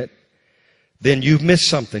explain it, then you've missed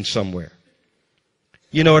something somewhere.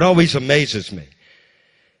 You know, it always amazes me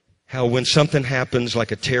how when something happens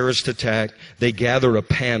like a terrorist attack, they gather a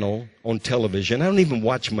panel on television. I don't even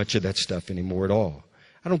watch much of that stuff anymore at all.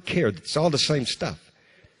 I don't care. It's all the same stuff.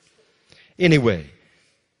 Anyway,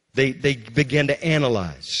 they began to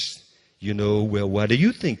analyze. You know, well, why do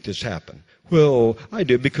you think this happened? Well, I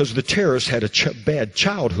did because the terrorist had a bad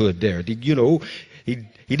childhood there. You know, he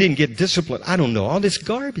didn't get disciplined. I don't know. All this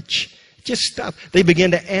garbage. Just stuff. They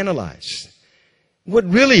began to analyze. What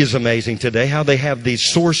really is amazing today, how they have these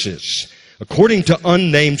sources. According to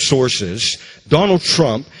unnamed sources, Donald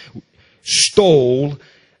Trump stole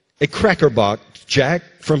a Cracker Box Jack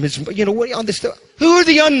from his, you know, what all this stuff. Who are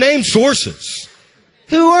the unnamed sources?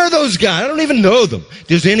 Who are those guys? I don't even know them.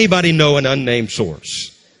 Does anybody know an unnamed source?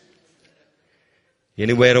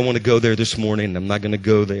 Anyway, I don't want to go there this morning. I'm not going to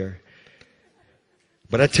go there.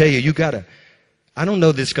 But I tell you, I don't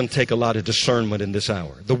know that it's going to take a lot of discernment in this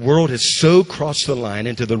hour. The world has so crossed the line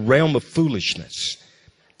into the realm of foolishness.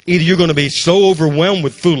 Either you're going to be so overwhelmed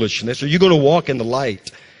with foolishness or you're going to walk in the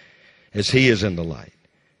light as he is in the light.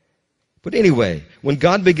 But anyway, when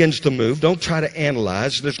God begins to move, don't try to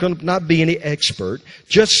analyze. There's going to not be any expert.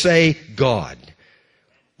 Just say God.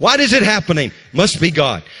 Why is it happening? Must be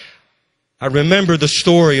God. I remember the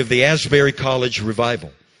story of the Asbury College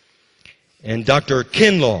revival. And Dr.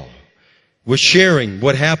 Kinlaw was sharing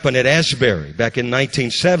what happened at Asbury back in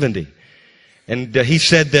 1970. And he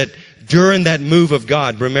said that during that move of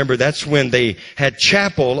God, remember that's when they had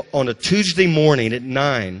chapel on a Tuesday morning at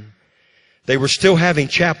 9. They were still having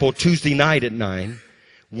chapel Tuesday night at 9,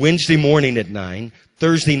 Wednesday morning at 9,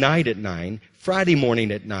 Thursday night at 9, Friday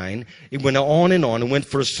morning at 9. It went on and went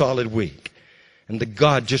for a solid week. And the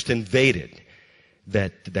God just invaded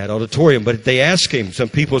that auditorium. But they asked him, some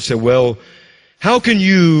people said, well, how can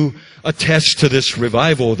you attest to this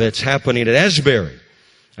revival that's happening at Asbury?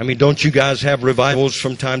 I mean, don't you guys have revivals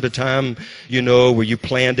from time to time, you know, where you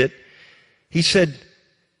planned it? He said,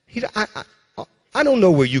 I don't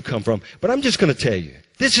know where you come from, but I'm just going to tell you.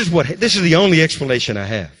 This is the only explanation I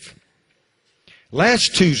have.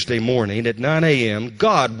 Last Tuesday morning at 9 a.m.,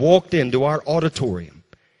 God walked into our auditorium,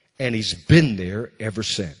 and he's been there ever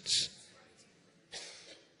since.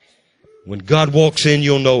 When God walks in,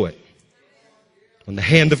 you'll know it. When the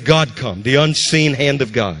hand of God comes, the unseen hand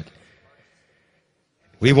of God.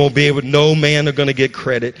 We won't be able to, no man are going to get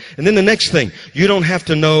credit. And then the next thing, you don't have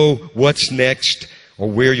to know what's next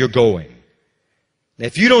or where you're going.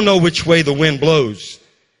 If you don't know which way the wind blows,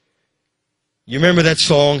 you remember that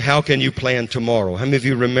song, How Can You Plan Tomorrow? How many of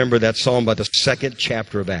you remember that song by the 2nd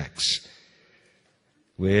chapter of Acts?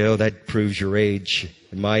 Well, that proves your age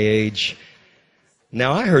and my age.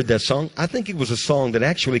 Now, I heard that song. I think it was a song that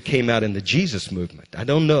actually came out in the Jesus movement. I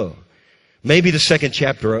don't know. Maybe the 2nd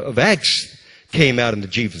chapter of Acts came out in the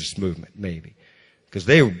Jesus movement, maybe. Because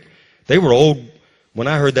they were old when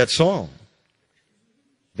I heard that song.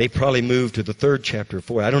 They probably moved to the 3rd chapter or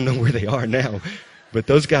 4th. I don't know where they are now. But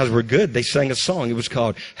those guys were good. They sang a song. It was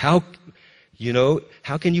called, How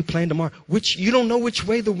Can You Plan Tomorrow? You don't know which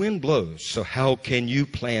way the wind blows. So how can you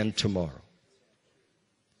plan tomorrow?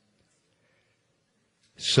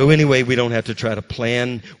 So anyway, we don't have to try to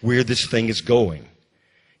plan where this thing is going.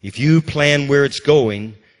 If you plan where it's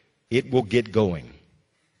going, it will get going.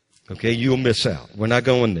 Okay, you'll miss out. We're not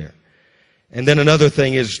going there. And then another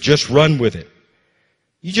thing is just run with it.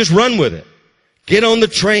 You just run with it. Get on the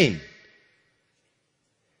train.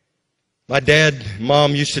 My dad,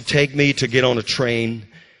 mom used to take me to get on a train,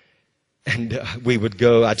 and we would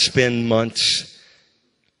go. I'd spend months.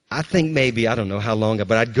 I think maybe, I don't know how long,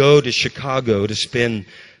 but I'd go to Chicago to spend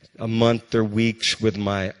a month or weeks with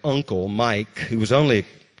my uncle, Mike, who was only a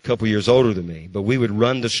a couple years older than me, but we would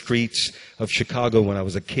run the streets of Chicago when I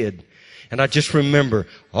was a kid. And I just remember,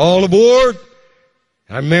 all aboard.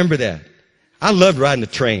 I remember that. I loved riding the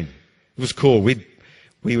train. It was cool.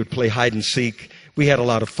 We would play hide and seek. We had a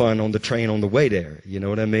lot of fun on the train on the way there. You know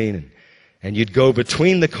what I mean? And you'd go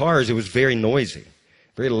between the cars. It was very noisy,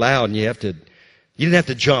 very loud, and you didn't have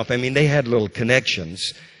to jump. I mean, they had little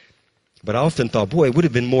connections. But I often thought, boy, it would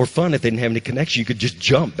have been more fun if they didn't have any connection. You could just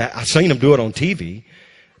jump. I've seen them do it on TV.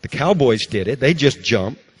 The Cowboys did it. They just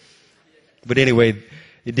jump. But anyway,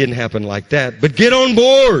 it didn't happen like that. But get on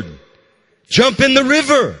board. Jump in the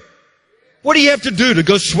river. What do you have to do to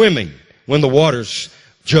go swimming when the water's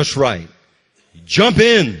just right? You jump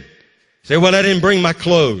in. Say, well, I didn't bring my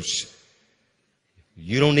clothes.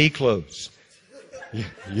 You don't need clothes.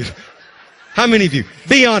 How many of you,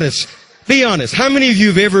 be honest, how many of you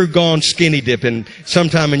have ever gone skinny dipping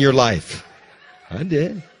sometime in your life? I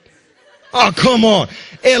did. Oh, come on.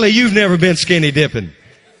 Ellie, you've never been skinny dipping.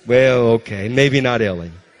 Well, okay, maybe not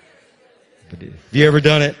Ellie. But have you ever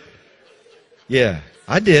done it? Yeah,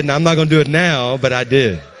 I did, and I'm not going to do it now, but I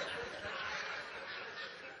did.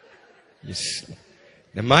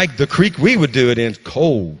 Now, Mike, the creek we would do it in is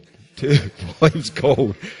cold, too. Boy, it was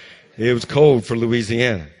cold. It was cold for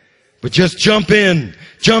Louisiana. But just jump in,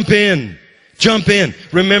 jump in, jump in.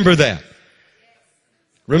 Remember that.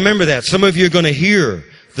 Remember that. Some of you are going to hear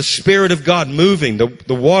the Spirit of God moving.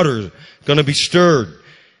 The water going to be stirred.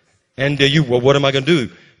 And well, what am I going to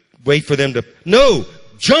do? Wait for them to... No!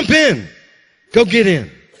 Jump in! Go get in.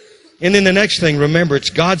 And then the next thing, remember, it's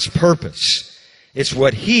God's purpose. It's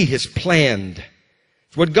what He has planned.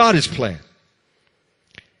 It's what God has planned.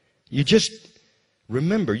 You just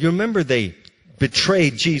remember. You remember they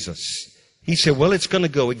betrayed Jesus. He said, well, it's going to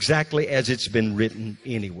go exactly as it's been written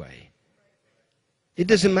anyway. It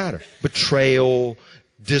doesn't matter. Betrayal,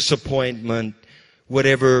 disappointment,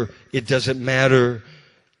 whatever, it doesn't matter.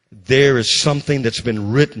 There is something that's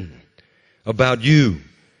been written about you,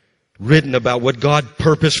 written about what God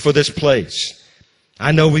purposed for this place.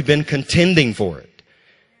 I know we've been contending for it.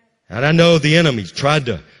 And I know the enemy's tried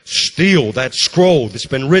to steal that scroll that's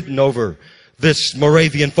been written over this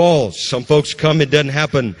Moravian Falls. Some folks come, it doesn't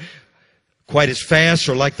happen quite as fast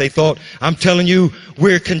or like they thought. I'm telling you,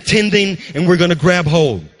 we're contending and we're going to grab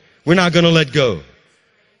hold. We're not going to let go.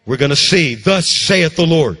 We're going to see, thus saith the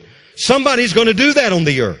Lord. Somebody's going to do that on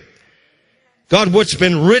the earth. God, what's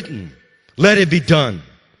been written, let it be done.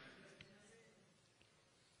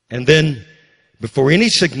 And then, before any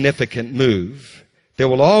significant move, there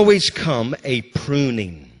will always come a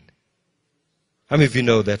pruning. How many of you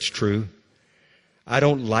know that's true? I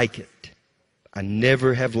don't like it. I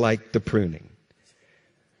never have liked the pruning.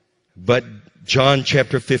 But John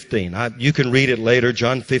chapter 15, you can read it later,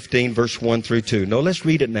 John 15, verse 1 through 2. No, let's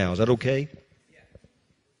read it now. Is that okay?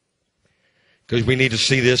 Because we need to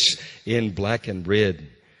see this in black and red.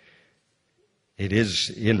 It is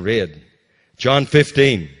in red. John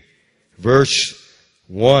 15, verse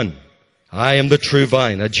 1. I am the true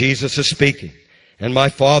vine. Now Jesus is speaking. And my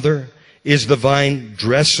Father is the vine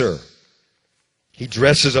dresser. He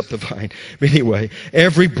dresses up the vine. Anyway,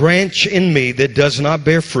 every branch in me that does not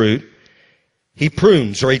bear fruit, He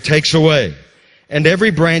prunes or He takes away. And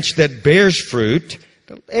every branch that bears fruit,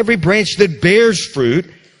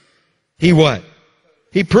 He what?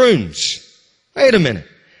 He prunes. Wait a minute.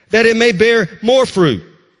 That it may bear more fruit.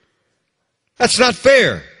 That's not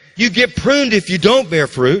fair. You get pruned if you don't bear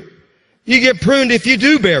fruit. You get pruned if you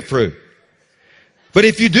do bear fruit. But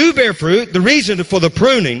if you do bear fruit, the reason for the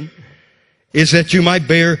pruning is that you might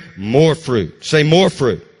bear more fruit. Say more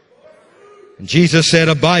fruit. And Jesus said,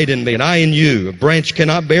 abide in me and I in you. A branch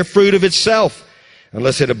cannot bear fruit of itself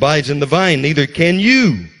unless it abides in the vine. Neither can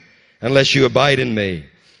you unless you abide in me.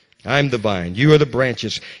 I am the vine. You are the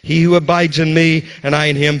branches. He who abides in me and I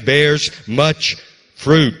in him bears much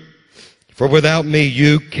fruit. For without me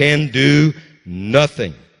you can do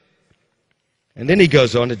nothing. And then he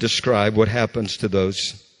goes on to describe what happens to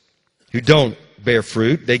those who don't bear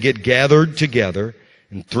fruit. They get gathered together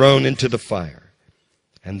and thrown into the fire,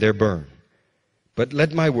 and they're burned. But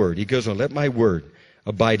let my word, he goes on, let my word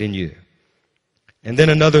abide in you. And then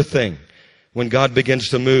another thing, when God begins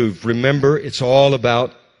to move, remember it's all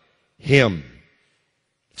about Him.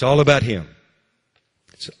 It's all about Him.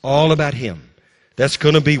 It's all about Him. That's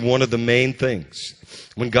going to be one of the main things.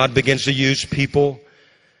 When God begins to use people,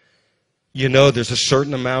 there's a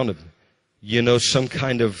certain amount of, some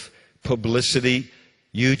kind of publicity.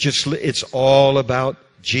 It's all about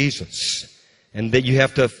Jesus. And that you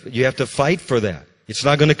have to fight for that. It's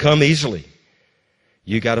not going to come easily.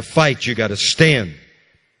 You got to fight. You got to stand.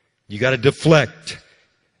 You got to deflect.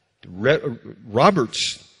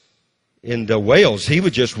 Roberts in the Wales, he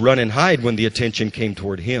would just run and hide when the attention came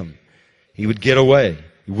toward him. He would get away.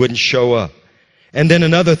 He wouldn't show up. And then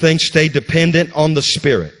another thing, stay dependent on the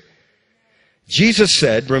Spirit. Jesus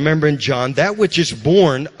said, remember in John, that which is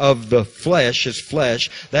born of the flesh is flesh.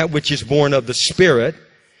 That which is born of the Spirit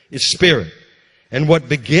is spirit. And what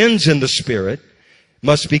begins in the Spirit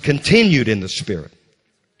must be continued in the Spirit.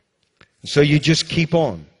 So you just keep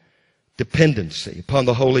on. Dependency upon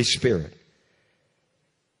the Holy Spirit.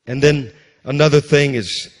 And then another thing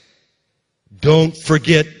is, don't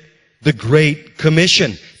forget the Great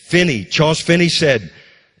Commission. Charles Finney said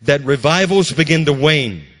that revivals begin to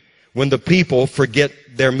wane when the people forget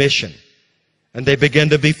their mission and they begin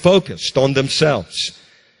to be focused on themselves.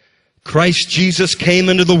 Christ Jesus came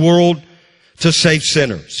into the world to save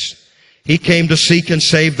sinners. He came to seek and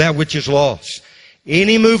save that which is lost.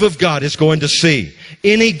 Any move of God is going to see,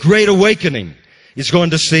 any great awakening is going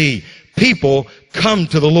to see people come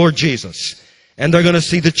to the Lord Jesus. And they're going to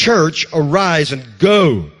see the church arise and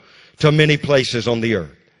go to many places on the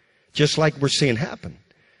earth. Just like we're seeing happen.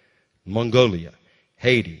 Mongolia,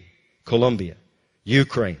 Haiti, Colombia,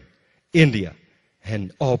 Ukraine, India,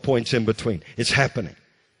 and all points in between. It's happening.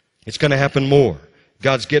 It's going to happen more.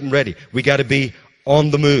 God's getting ready. We got to be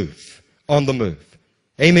on the move. On the move.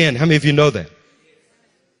 Amen. How many of you know that?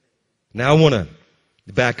 Now I want to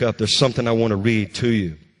back up. There's something I want to read to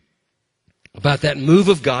you about that move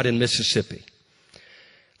of God in Mississippi.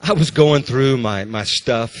 I was going through my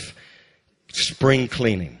stuff, spring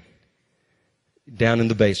cleaning, down in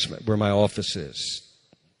the basement where my office is.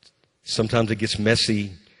 Sometimes it gets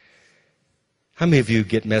messy. How many of you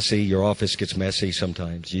get messy? Your office gets messy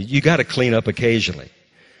sometimes. You got to clean up occasionally.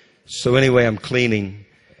 So anyway, I'm cleaning.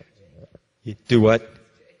 You do what?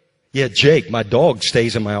 Yeah, Jake, my dog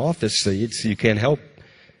stays in my office, so you can't help.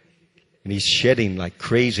 And he's shedding like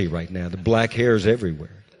crazy right now. The black hair is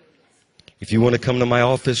everywhere. If you want to come to my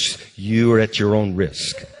office, you are at your own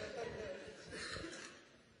risk.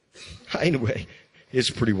 Anyway, it's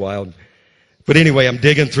pretty wild. But anyway, I'm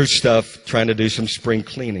digging through stuff, trying to do some spring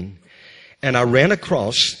cleaning. And I ran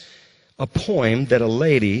across a poem that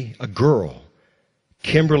a girl,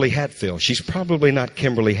 Kimberly Hatfield, she's probably not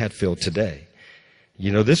Kimberly Hatfield today.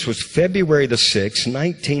 You know, this was February the 6th,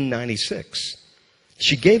 1996.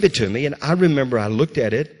 She gave it to me, and I remember I looked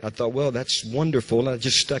at it. I thought, well, that's wonderful, and I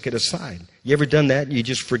just stuck it aside. You ever done that? You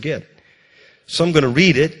just forget. So I'm going to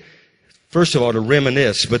read it, first of all, to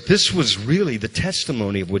reminisce, but this was really the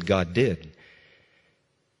testimony of what God did.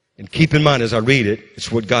 And keep in mind as I read it,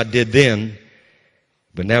 it's what God did then,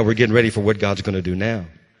 but now we're getting ready for what God's going to do now.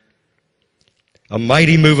 A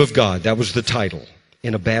mighty move of God, that was the title,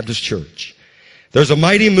 in a Baptist church. There's a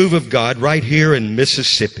mighty move of God right here in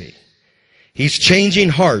Mississippi. He's changing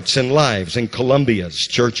hearts and lives in Columbia's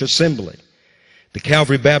church assembly. The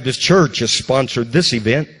Calvary Baptist Church has sponsored this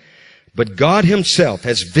event, but God himself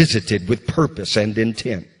has visited with purpose and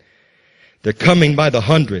intent. They're coming by the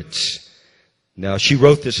hundreds. Now, she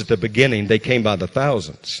wrote this at the beginning. They came by the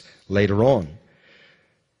thousands later on.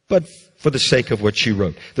 But for the sake of what she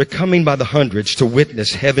wrote, they're coming by the hundreds to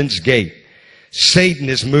witness heaven's gate. Satan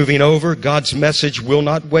is moving over. God's message will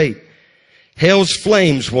not wait. Hell's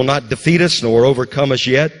flames will not defeat us nor overcome us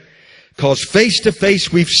yet, because face to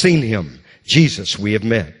face we've seen him, Jesus we have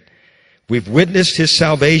met. We've witnessed his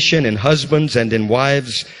salvation in husbands and in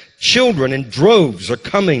wives. Children in droves are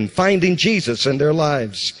coming, finding Jesus in their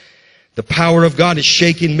lives. The power of God is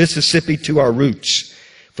shaking Mississippi to our roots,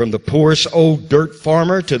 from the poorest old dirt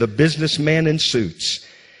farmer to the businessman in suits.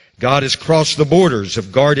 God has crossed the borders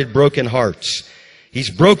of guarded broken hearts. He's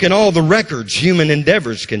broken all the records human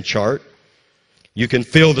endeavors can chart. You can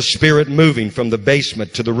feel the Spirit moving from the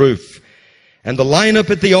basement to the roof. And the lineup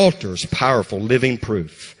at the altar is powerful, living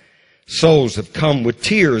proof. Souls have come with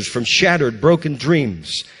tears from shattered, broken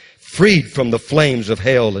dreams, freed from the flames of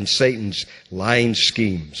hell and Satan's lying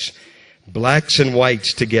schemes. Blacks and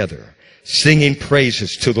whites together, singing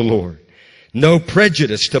praises to the Lord. No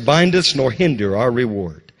prejudice to bind us nor hinder our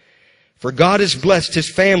reward. For God has blessed his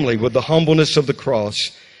family with the humbleness of the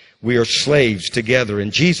cross. We are slaves together,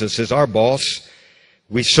 and Jesus is our boss.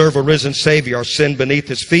 We serve a risen Savior, our sin beneath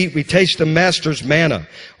his feet. We taste the Master's manna.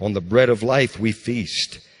 On the bread of life we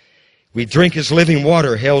feast. We drink his living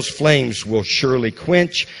water. Hell's flames will surely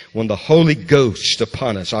quench when the Holy Ghost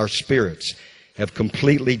upon us, our spirits, have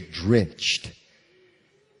completely drenched.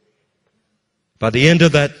 By the end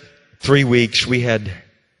of that 3 weeks, we had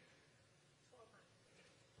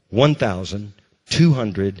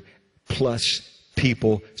 1,200 plus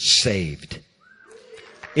people saved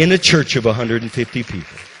in a church of 150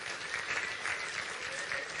 people.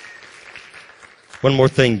 One more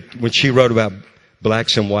thing, when she wrote about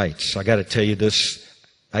blacks and whites. I got to tell you this.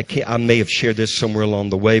 I may have shared this somewhere along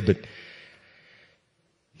the way, but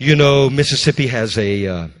you know, Mississippi has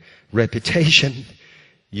a reputation,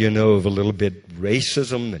 you know, of a little bit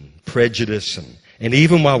racism and prejudice, and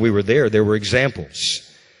even while we were there were examples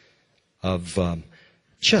of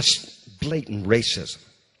just blatant racism.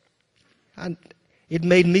 It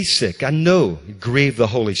made me sick. I know it grieved the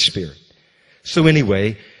Holy Spirit. So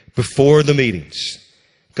anyway, before the meetings,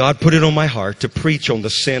 God put it on my heart to preach on the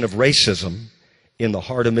sin of racism in the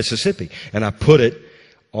heart of Mississippi. And I put it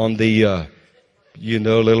on the,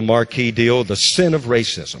 little marquee deal, the sin of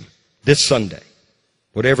racism, this Sunday,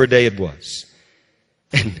 whatever day it was.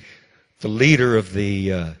 And the leader of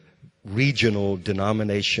the regional,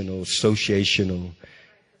 denominational, associational,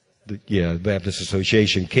 Baptist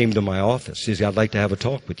Association came to my office. He said, I'd like to have a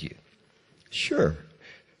talk with you. Sure.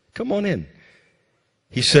 Come on in.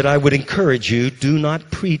 He said, I would encourage you, do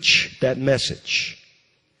not preach that message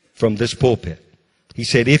from this pulpit. He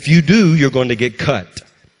said, if you do, you're going to get cut.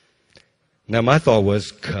 Now, my thought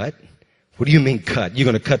was, cut? What do you mean cut? You're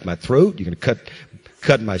going to cut my throat? You're going to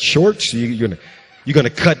cut my shorts? You're going to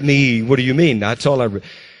cut me? What do you mean? That's all And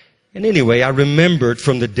anyway, I remembered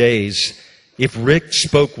from the days, if Rick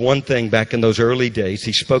spoke one thing back in those early days,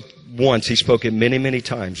 he spoke once, he spoke it many, many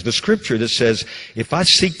times. The scripture that says, if I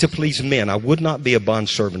seek to please men, I would not be a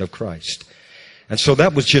bondservant of Christ. And so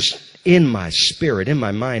that was just in my spirit, in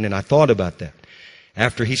my mind, and I thought about that.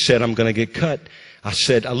 After he said, I'm going to get cut, I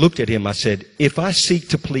looked at him, I said, if I seek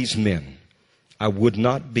to please men, I would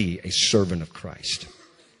not be a servant of Christ.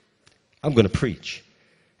 I'm going to preach.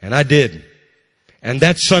 And I did. And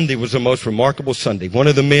that Sunday was the most remarkable Sunday. One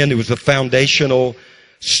of the men who was the foundational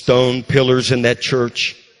stone pillars in that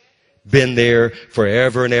church, been there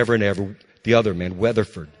forever and ever and ever. The other man,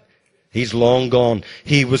 Weatherford. He's long gone.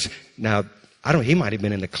 He might have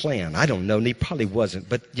been in the Klan. I don't know. And he probably wasn't.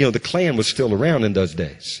 But, the Klan was still around in those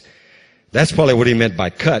days. That's probably what he meant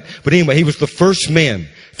by cut. But anyway, he was the first man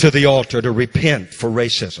to the altar to repent for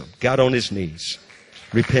racism. Got on his knees.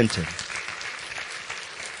 Repented.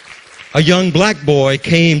 A young black boy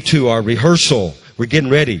came to our rehearsal. We're getting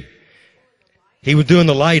ready. He was doing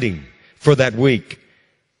the lighting for that week.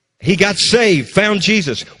 He got saved, found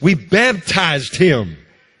Jesus. We baptized him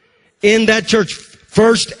in that church.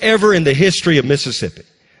 First ever in the history of Mississippi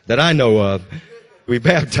that I know of. We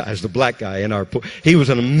baptized a black guy in our pool. He was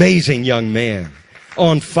an amazing young man,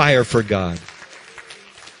 on fire for God.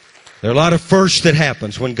 There are a lot of firsts that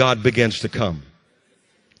happens when God begins to come.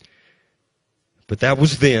 But that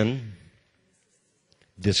was then.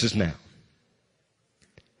 This is now.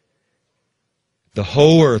 The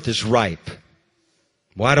whole earth is ripe.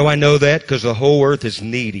 Why do I know that? Because the whole earth is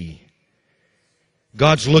needy.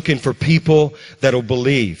 God's looking for people that will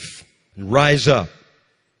believe and rise up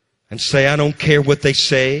and say, I don't care what they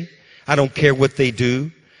say. I don't care what they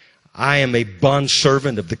do. I am a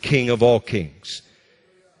bondservant of the King of all kings.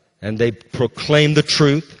 And they proclaim the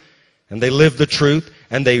truth and they live the truth.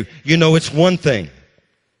 And it's one thing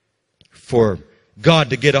for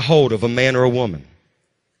God to get a hold of a man or a woman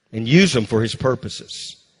and use them for his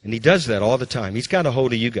purposes. And he does that all the time. He's got a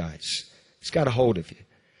hold of you guys. He's got a hold of you.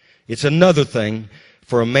 It's another thing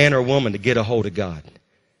for a man or a woman to get a hold of God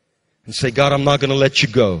and say, God, I'm not going to let you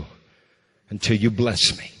go until you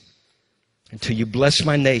bless me, until you bless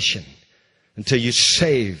my nation, until you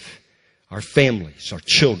save our families, our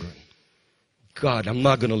children. God, I'm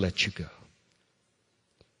not going to let you go.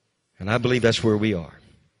 And I believe that's where we are.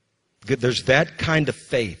 There's that kind of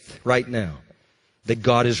faith right now that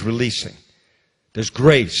God is releasing. There's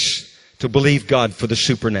grace to believe God for the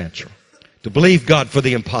supernatural, to believe God for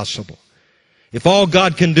the impossible. If all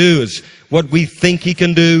God can do is what we think he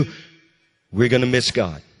can do, we're going to miss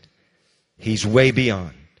God. He's way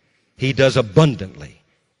beyond. He does abundantly,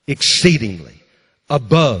 exceedingly,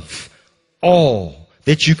 above all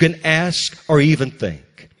that you can ask or even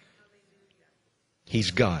think. He's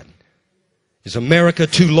God. Is America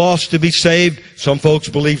too lost to be saved? Some folks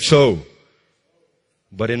believe so.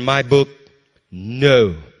 But in my book,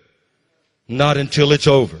 no. Not until it's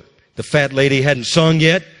over. The fat lady hadn't sung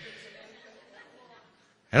yet.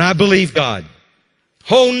 And I believe God.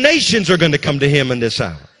 Whole nations are going to come to him in this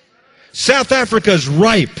hour. South Africa is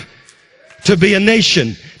ripe to be a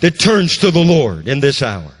nation that turns to the Lord in this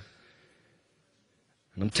hour.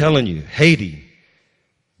 And I'm telling you, Haiti,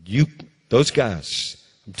 those guys,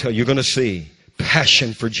 you're going to see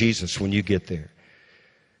passion for Jesus when you get there.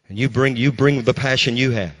 And you bring the passion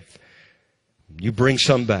you have. You bring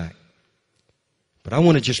some back. But I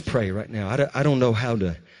want to just pray right now. I don't know how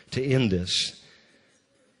to end this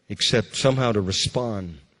except somehow to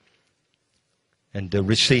respond and to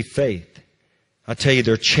receive faith I tell you,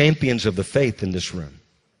 there are champions of the faith in this room.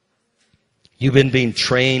 You've been being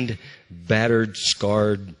trained, battered,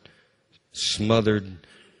 scarred, smothered,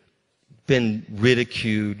 been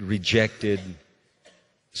ridiculed, rejected,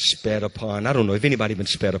 spat upon. I don't know if anybody been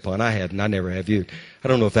spat upon. I hadn't. I never have you. I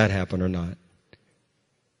don't know if that happened or not.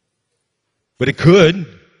 But it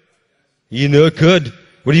could. You know it could.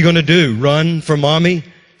 What are you going to do? Run for mommy?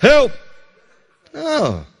 Help!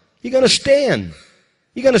 No. You're going to stand.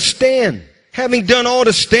 You're going to stand. Having done all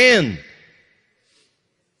to stand.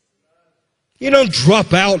 You don't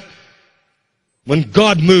drop out when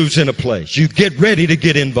God moves in a place. You get ready to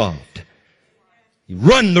get involved. You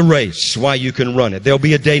run the race while you can run it. There'll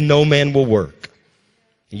be a day no man will work.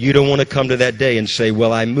 You don't want to come to that day and say,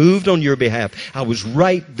 well, I moved on your behalf. I was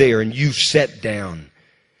right there and you sat down.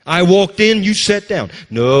 I walked in, you sat down.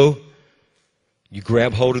 No. You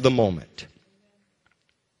grab hold of the moment.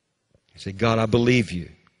 You say, God, I believe you.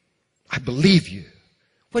 I believe you.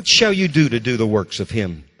 What shall you do to do the works of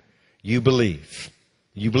him you believe?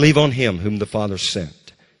 You believe on him whom the Father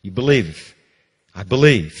sent. You believe. I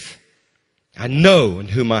believe. I know in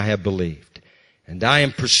whom I have believed. And I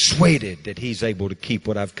am persuaded that he's able to keep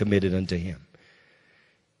what I've committed unto him.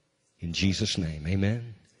 In Jesus' name,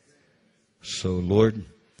 amen. So, Lord,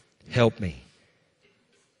 help me.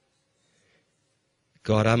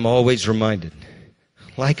 God, I'm always reminded,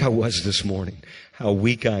 like I was this morning, how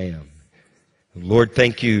weak I am. Lord,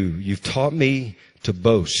 thank you. You've taught me to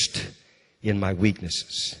boast in my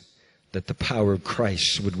weaknesses, that the power of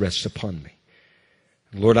Christ would rest upon me.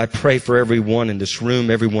 Lord, I pray for everyone in this room,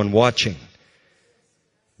 everyone watching.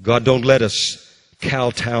 God, don't let us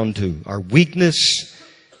kowtow to our weakness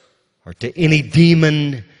or to any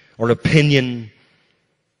demon or opinion,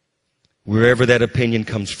 wherever that opinion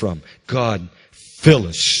comes from. God, fill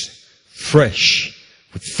us fresh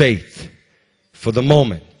with faith for the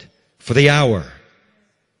moment, for the hour.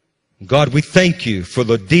 God, we thank you for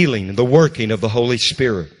the dealing and the working of the Holy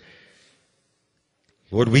Spirit.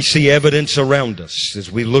 Lord, we see evidence around us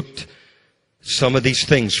as we looked some of these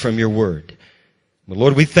things from your word. But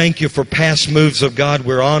Lord, we thank you for past moves of God.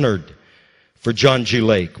 We're honored for John G.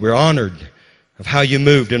 Lake. We're honored of how you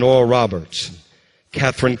moved in Oral Roberts, and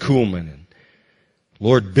Catherine Kuhlman, and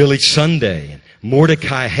Lord, Billy Sunday, and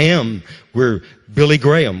Mordecai Ham, where Billy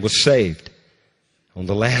Graham was saved. On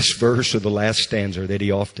the last verse or the last stanza that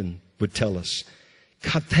he often would tell us.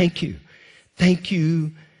 God, thank you. Thank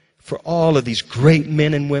you for all of these great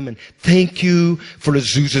men and women. Thank you for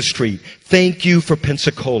Azusa Street. Thank you for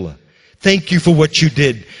Pensacola. Thank you for what you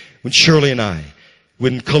did when Shirley and I,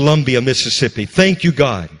 in Columbia, Mississippi. Thank you,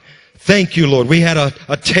 God. Thank you, Lord. We had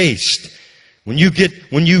a taste. When you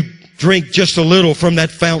drink just a little from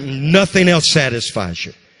that fountain, nothing else satisfies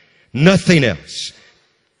you. Nothing else.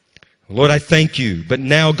 Lord, I thank you. But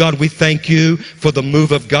now, God, we thank you for the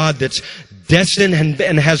move of God that's destined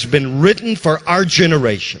and has been written for our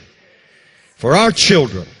generation, for our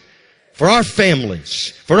children, for our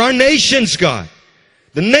families, for our nations, God,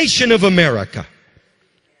 the nation of America.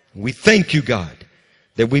 We thank you, God,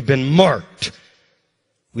 that we've been marked,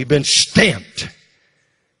 we've been stamped,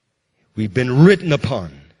 we've been written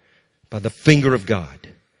upon by the finger of God.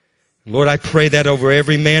 Lord, I pray that over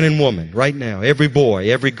every man and woman right now, every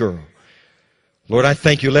boy, every girl. Lord, I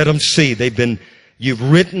thank you. Let them see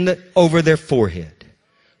you've written it over their forehead.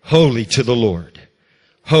 Holy to the Lord.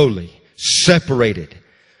 Holy, separated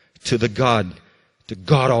to God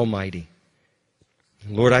Almighty.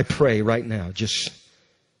 Lord, I pray right now, just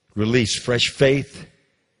release fresh faith,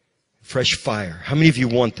 fresh fire. How many of you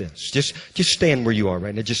want this? Just stand where you are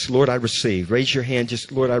right now. Just, Lord, I receive. Raise your hand.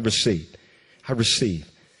 Just, Lord, I receive. I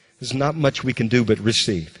receive. There's not much we can do but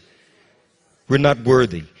receive. We're not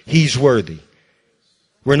worthy. He's worthy.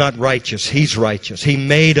 We're not righteous. He's righteous. He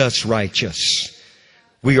made us righteous.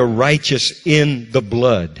 We are righteous in the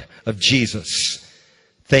blood of Jesus.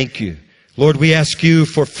 Thank you. Lord, we ask you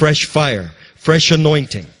for fresh fire, fresh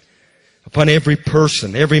anointing upon every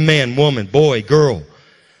person, every man, woman, boy, girl.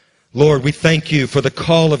 Lord, we thank you for the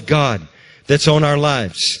call of God that's on our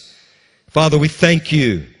lives. Father, we thank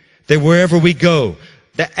you that wherever we go,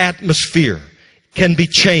 the atmosphere can be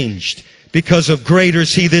changed because of greater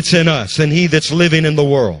is he that's in us than he that's living in the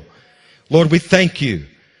world. Lord, we thank you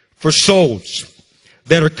for souls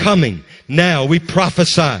that are coming now. We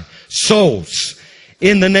prophesy souls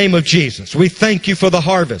in the name of Jesus. We thank you for the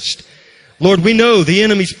harvest. Lord, we know the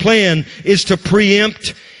enemy's plan is to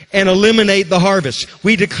preempt and eliminate the harvest.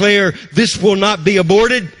 We declare this will not be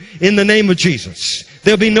aborted in the name of Jesus.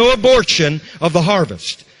 There'll be no abortion of the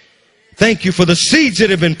harvest. Thank you for the seeds that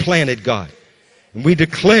have been planted, God. And we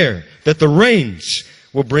declare that the rains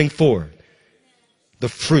will bring forth the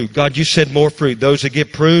fruit. God, you said more fruit. Those that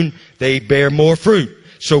get pruned, they bear more fruit.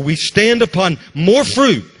 So we stand upon more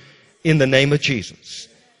fruit in the name of Jesus.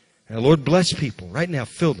 And Lord, bless people right now.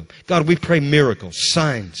 Fill them. God, we pray miracles,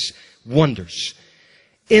 signs, wonders.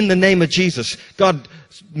 In the name of Jesus. God,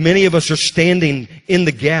 many of us are standing in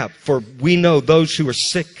the gap for we know those who are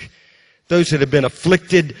sick, those that have been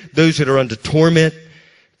afflicted, those that are under torment.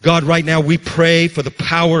 God, right now we pray for the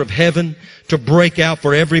power of heaven to break out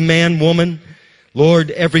for every man, woman,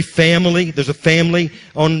 Lord, every family. There's a family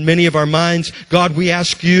on many of our minds. God, we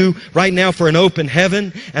ask you right now for an open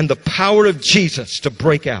heaven and the power of Jesus to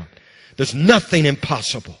break out. There's nothing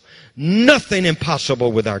impossible. Nothing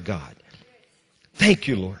impossible with our God. Thank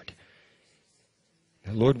you, Lord.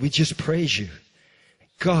 Now, Lord, we just praise you.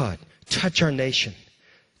 God, touch our nation.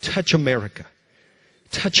 Touch America.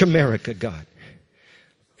 Touch America, God.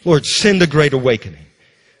 Lord, send a great awakening.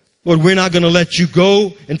 Lord, we're not going to let you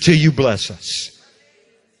go until you bless us.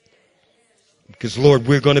 Because, Lord,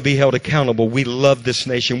 we're going to be held accountable. We love this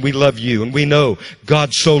nation. We love you. And we know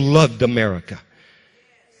God so loved America.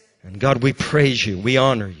 And God, we praise you. We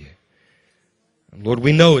honor you. And Lord,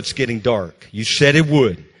 we know it's getting dark. You said it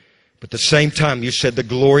would. But at the same time, you said the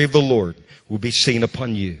glory of the Lord will be seen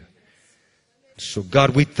upon you. So,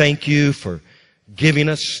 God, we thank you for giving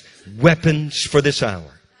us weapons for this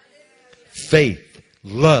hour. Faith,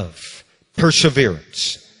 love,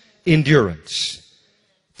 perseverance, endurance.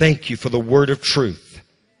 Thank you for the word of truth.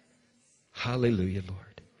 Hallelujah,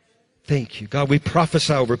 Lord. Thank you. God, we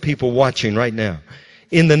prophesy over people watching right now.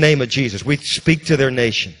 In the name of Jesus, we speak to their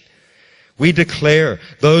nation. We declare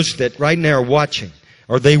those that right now are watching,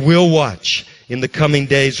 or they will watch in the coming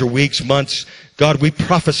days or weeks, months. God, we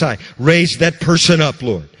prophesy. Raise that person up,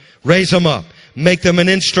 Lord. Raise them up. Make them an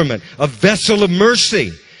instrument, a vessel of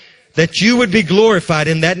mercy, that you would be glorified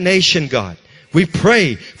in that nation, God. We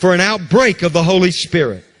pray for an outbreak of the Holy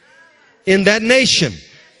Spirit in that nation.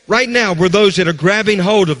 Right now, we're those that are grabbing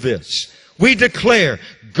hold of this. We declare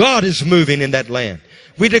God is moving in that land.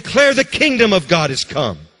 We declare the kingdom of God has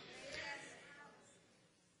come.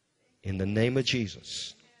 In the name of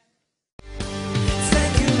Jesus.